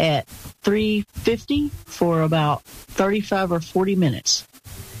bake it at 350 for about 35 or 40 minutes.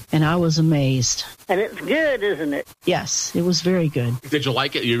 And I was amazed. And it's good, isn't it? Yes, it was very good. Did you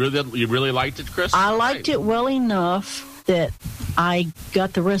like it? You really liked it, Chris? I liked it well enough that I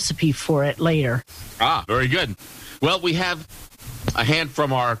got the recipe for it later. Ah, very good. Well, we have a hand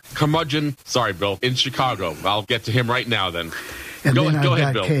from our curmudgeon, sorry, Bill, in Chicago. I'll get to him right now then. And go then ahead, I've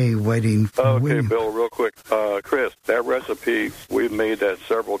got Bill. Kay waiting for Okay, William. Bill, real quick. Chris, that recipe, we've made that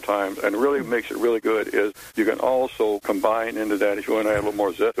several times, and really makes it really good is you can also combine into that, if you want to add a little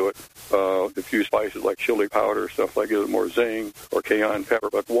more zest to it, a few spices like chili powder, stuff like it, more zing or cayenne pepper.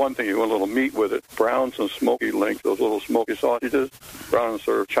 But one thing, you want a little meat with it. Brown some smoky links, those little smoky sausages, brown and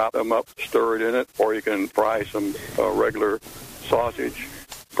serve, chop them up, stir it in it, or you can fry some regular sausage,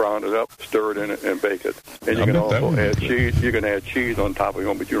 brown it up, stir it in it, and bake it. And you can also add cheese. You can add cheese on top of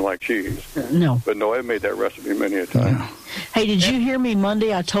it, but you don't like cheese. No. But no, I've made that recipe many a time. Yeah. Hey, did you hear me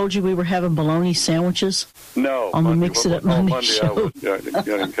Monday? I told you we were having bologna sandwiches. No. On the Mix It Up Monday show. I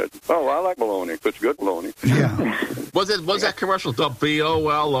didn't catch it. Oh, I like bologna. It's good bologna. Yeah. Was that commercial?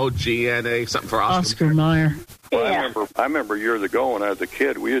 BOLOGNA, something for Oscar Mayer. Well, I remember years ago when I was a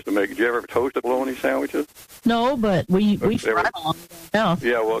kid, we used to make. Did you ever toasted bologna sandwiches? No, but we fried them. Yeah.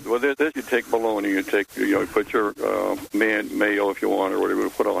 Yeah. Well, this you take bologna, you put your mayo if you want or whatever you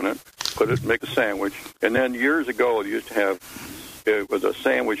put on it. Make a sandwich, and then years ago they used to have. It was a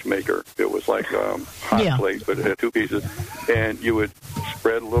sandwich maker. It was like hot plate, but it had 2 pieces, and you would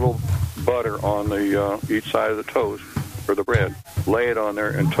spread a little butter on the each side of the toast or the bread, lay it on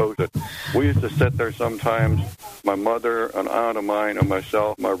there, and toast it. We used to sit there sometimes. My mother, an aunt of mine, and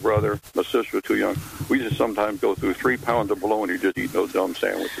myself, my brother, my sister was too young. We used to sometimes go through 3 pounds of bologna just eating those dumb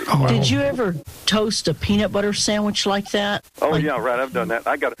sandwiches. Oh. Did you ever toast a peanut butter sandwich like that? Oh, yeah, right. I've done that.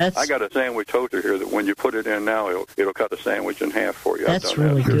 I got a sandwich toaster here that when you put it in now, it'll cut the sandwich in half for you. That's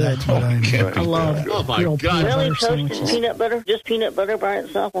really good. I love Oh, my God. Really butter toasted sandwiches. peanut butter? Just peanut butter by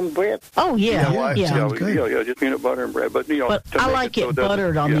itself on bread? Oh, yeah. Just peanut butter and bread. But I like it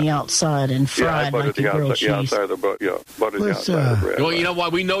buttered on the outside and fried like a grilled cheese. Outside of the butter, buttered the outside of the bread. Well, you know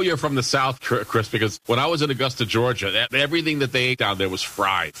what? We know you're from the South, Chris, because when I was in Augusta, Georgia, everything that they ate down there was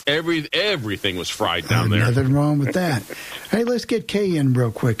fried. Everything was fried down there. Nothing wrong with that. Hey, let's get Kay in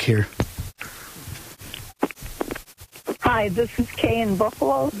real quick here. Hi, Hi, this is Kay in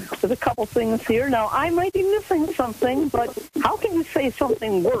Buffalo with a couple things here. Now, I might be missing something, but how can you say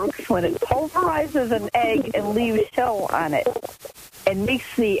something works when it pulverizes an egg and leaves shell on it and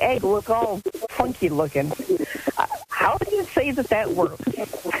makes the egg look all funky looking? How do you say that works?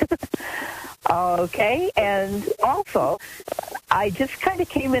 Okay, and also, I just kind of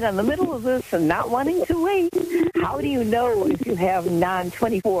came in on the middle of this and not wanting to wait. How do you know if you have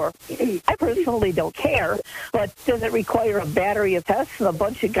non-24? I personally don't care, but does it require a battery of tests and a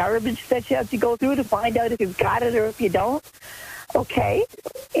bunch of garbage that you have to go through to find out if you've got it or if you don't? Okay,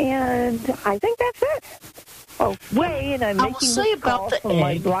 and I think that's it. Oh, wait, and I'm making this call from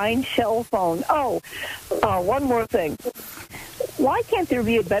my blind shell phone. One more thing. Why can't there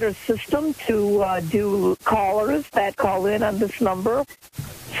be a better system to do callers that call in on this number?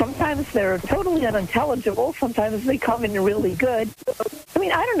 Sometimes they're totally unintelligible. Sometimes they come in really good. I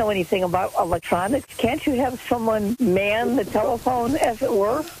mean, I don't know anything about electronics. Can't you have someone man the telephone, as it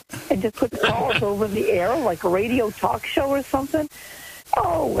were, and just put calls over the air like a radio talk show or something?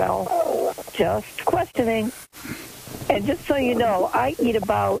 Oh, well, just questioning. And just so you know, I eat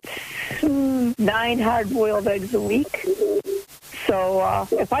about 9 hard-boiled eggs a week. So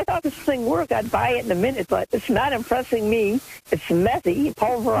if I thought this thing worked, I'd buy it in a minute, but it's not impressing me. It's messy, it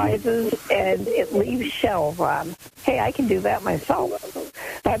pulverizes, and it leaves shells on. Hey, I can do that myself.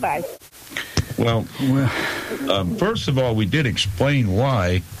 Bye-bye. Well, first of all, we did explain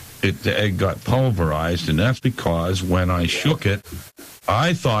why the egg got pulverized, and that's because when I shook it,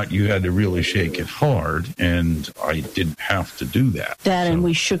 I thought you had to really shake it hard, and I didn't have to do that. And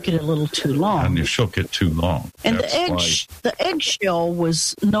we shook it a little too long. And you shook it too long. And the eggshell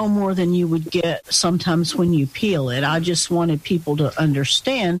was no more than you would get sometimes when you peel it. I just wanted people to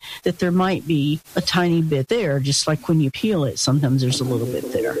understand that there might be a tiny bit there, just like when you peel it, sometimes there's a little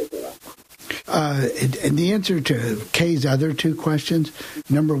bit there. And the answer to Kay's other two questions,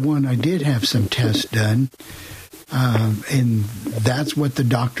 number one, I did have some tests done. And that's what the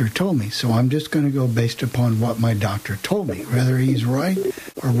doctor told me. So I'm just going to go based upon what my doctor told me. Whether he's right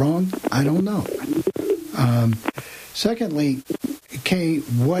or wrong, I don't know. Secondly, Kay,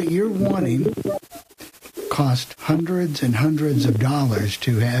 what you're wanting cost hundreds and hundreds of dollars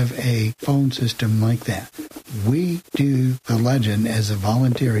to have a phone system like that. We do the Legend as a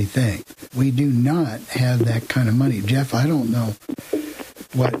voluntary thing. We do not have that kind of money. Jeff, I don't know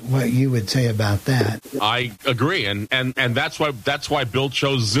what you would say about that. I agree, and that's why Bill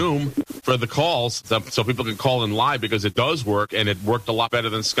chose Zoom for the calls, so people can call in live, because it does work, and it worked a lot better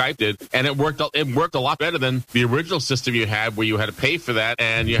than Skype did, and it worked a lot better than the original system you had, where you had to pay for that,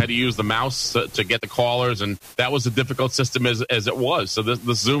 and you had to use the mouse to get the callers, and that was a difficult system as it was. So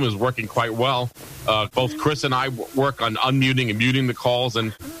this Zoom is working quite well. Both Chris and I work on unmuting and muting the calls,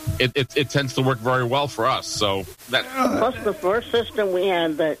 and it tends to work very well for us. So that plus the first system we had,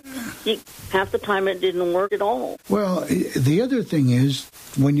 that half the time it didn't work at all. Well, the other thing is,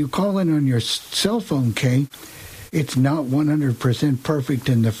 when you call in on your cell phone, Kay, it's not 100% perfect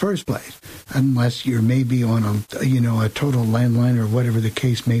in the first place, unless you're maybe on a total landline or whatever the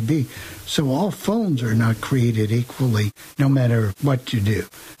case may be. So all phones are not created equally, no matter what you do.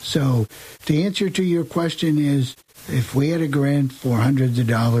 So the answer to your question is, if we had a grant for hundreds of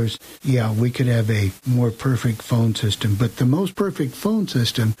dollars, yeah, we could have a more perfect phone system. But the most perfect phone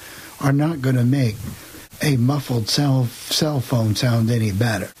system are not going to make a muffled cell phone sound any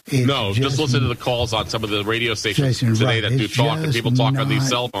better. No, just listen to the calls on some of the radio stations today that do talk, and people talk on these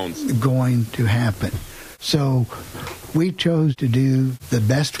cell phones. Going to happen. So we chose to do the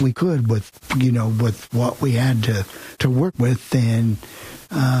best we could with what we had to work with, and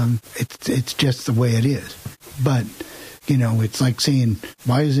it's just the way it is. But, it's like saying,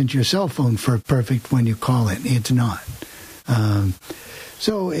 why isn't your cell phone perfect when you call it? It's not. And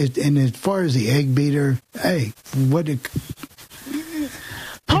as far as the egg beater, hey,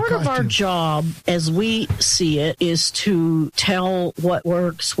 part of our job, as we see it, is to tell what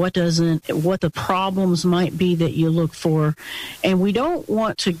works, what doesn't, what the problems might be that you look for. And we don't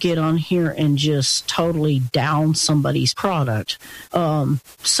want to get on here and just totally down somebody's product.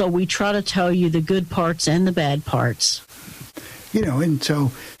 So we try to tell you the good parts and the bad parts. And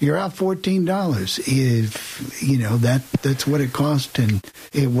so you're out $14. If, that's what it costs, and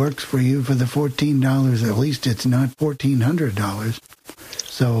it works for you for the $14. At least it's not $1,400.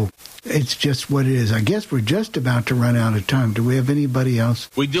 So it's just what it is. I guess we're just about to run out of time. Do we have anybody else?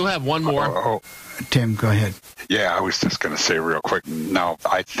 We do have one more. Tim, go ahead. Yeah, I was just going to say real quick. Now,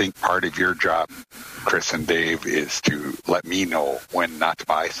 I think part of your job, Chris and Dave, is to let me know when not to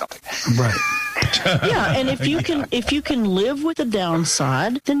buy something. Right. Yeah, and if you can live with the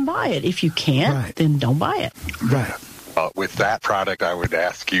downside, then buy it. If you can't, then don't buy it. Right. with that product, I would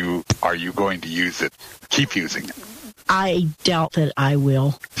ask you, are you going to use it? Keep using it. I doubt that I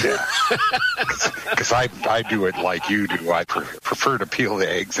will. Yeah, because I do it like you do. I prefer to peel the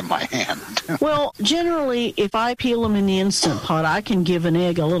eggs in my hand. Well, generally, if I peel them in the Instant Pot, I can give an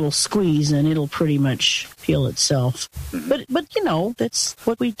egg a little squeeze and it'll pretty much peel itself. But that's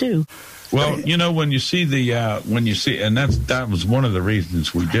what we do. Well, when you see and that was one of the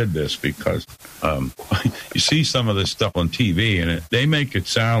reasons we did this, because you see some of this stuff on TV and they make it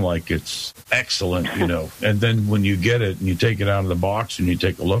sound like it's excellent, and then when you get it and you take it out of the box and you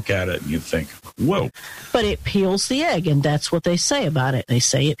take a look at it and you think, whoa. But it peels the egg, and that's what they say about it. They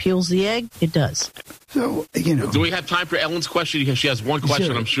say it peels the egg. It does. So, Do we have time for Ellen's question? Because she has one question,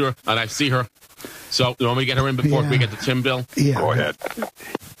 sure. I'm sure, and I see her. So, you want me to get her in before we get to Tim, Bill? Yeah. Go ahead.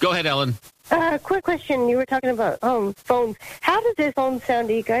 Go ahead, Ellen. Quick question. You were talking about phones. How does this phone sound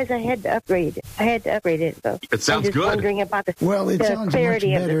to you guys? I had to upgrade it. So it sounds I'm just good. Wondering about the it sounds much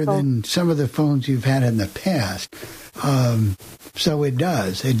better than some of the phones you've had in the past. So it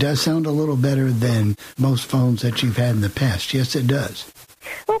does. It does sound a little better than most phones that you've had in the past. Yes, it does.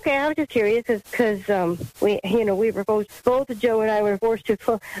 Okay, I was just curious because we were both Joe and I were forced to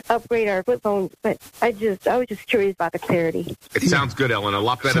upgrade our flip phones, but I was just curious about the clarity. It sounds good, Ellen. A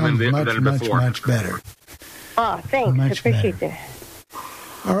lot better than before. Much better. Oh, thanks. I appreciate that.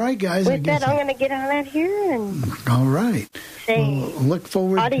 All right, guys. With that, I'm going to get on out here and. All right. Say. Look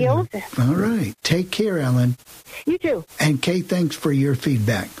forward. Adios. All right. Take care, Ellen. You too. And Kate, thanks for your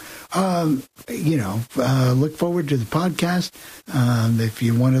feedback. Look forward to the podcast. If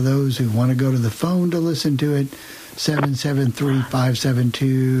you're one of those who want to go to the phone to listen to it,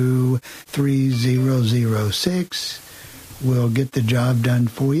 773-572-3006. We'll get the job done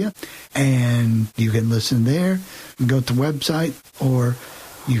for you. And you can listen there and go to the website, or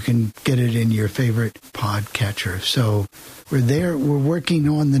you can get it in your favorite podcatcher. So we're there. We're working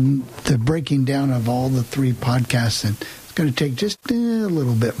on the breaking down of all the 3 podcasts, and it's going to take just a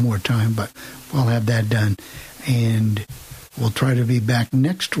little bit more time, but we'll have that done. And we'll try to be back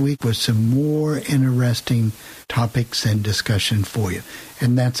next week with some more interesting topics and discussion for you.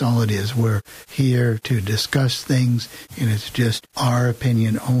 And that's all it is. We're here to discuss things, and it's just our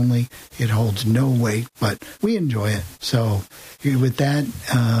opinion only. It holds no weight, but we enjoy it. So with that,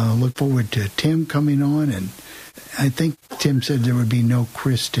 look forward to Tim coming on, and I think Tim said there would be no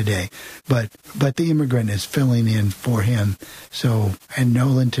Chris today, but the immigrant is filling in for him. So, and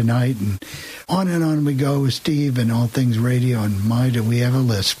Nolan tonight, and on we go with Steve and All Things Radio, and my, do we have a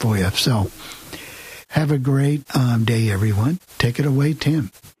list for you. So have a great day, everyone. Take it away,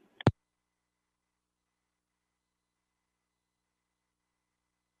 Tim.